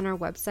notes on our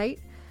website,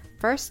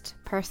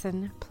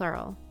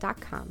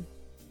 firstpersonplural.com.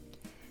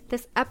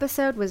 This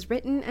episode was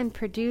written and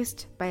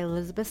produced by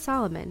Elizabeth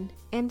Solomon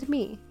and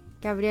me,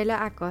 Gabriela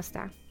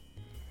Acosta.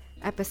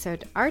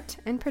 Episode art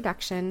and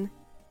production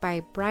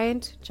by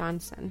Bryant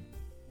Johnson.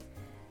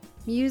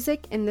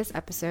 Music in this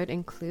episode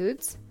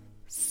includes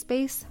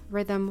Space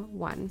Rhythm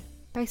 1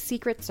 by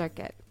Secret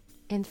Circuit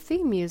and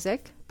theme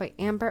music by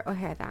Amber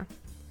Ojeda.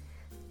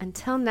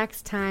 Until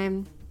next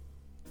time,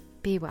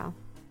 be well.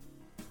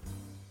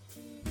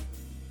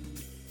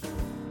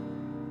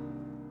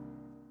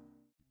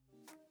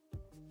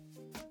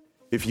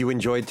 If you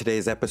enjoyed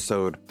today's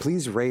episode,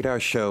 please rate our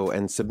show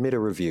and submit a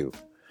review.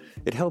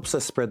 It helps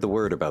us spread the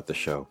word about the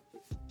show.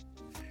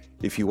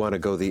 If you want to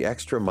go the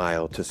extra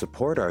mile to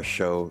support our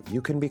show,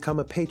 you can become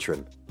a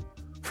patron.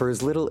 For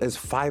as little as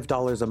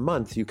 $5 a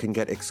month, you can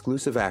get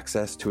exclusive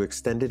access to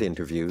extended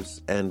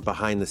interviews and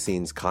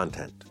behind-the-scenes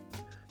content.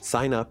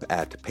 Sign up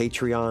at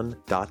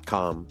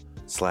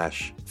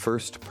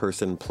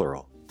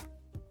patreon.com/firstpersonplural.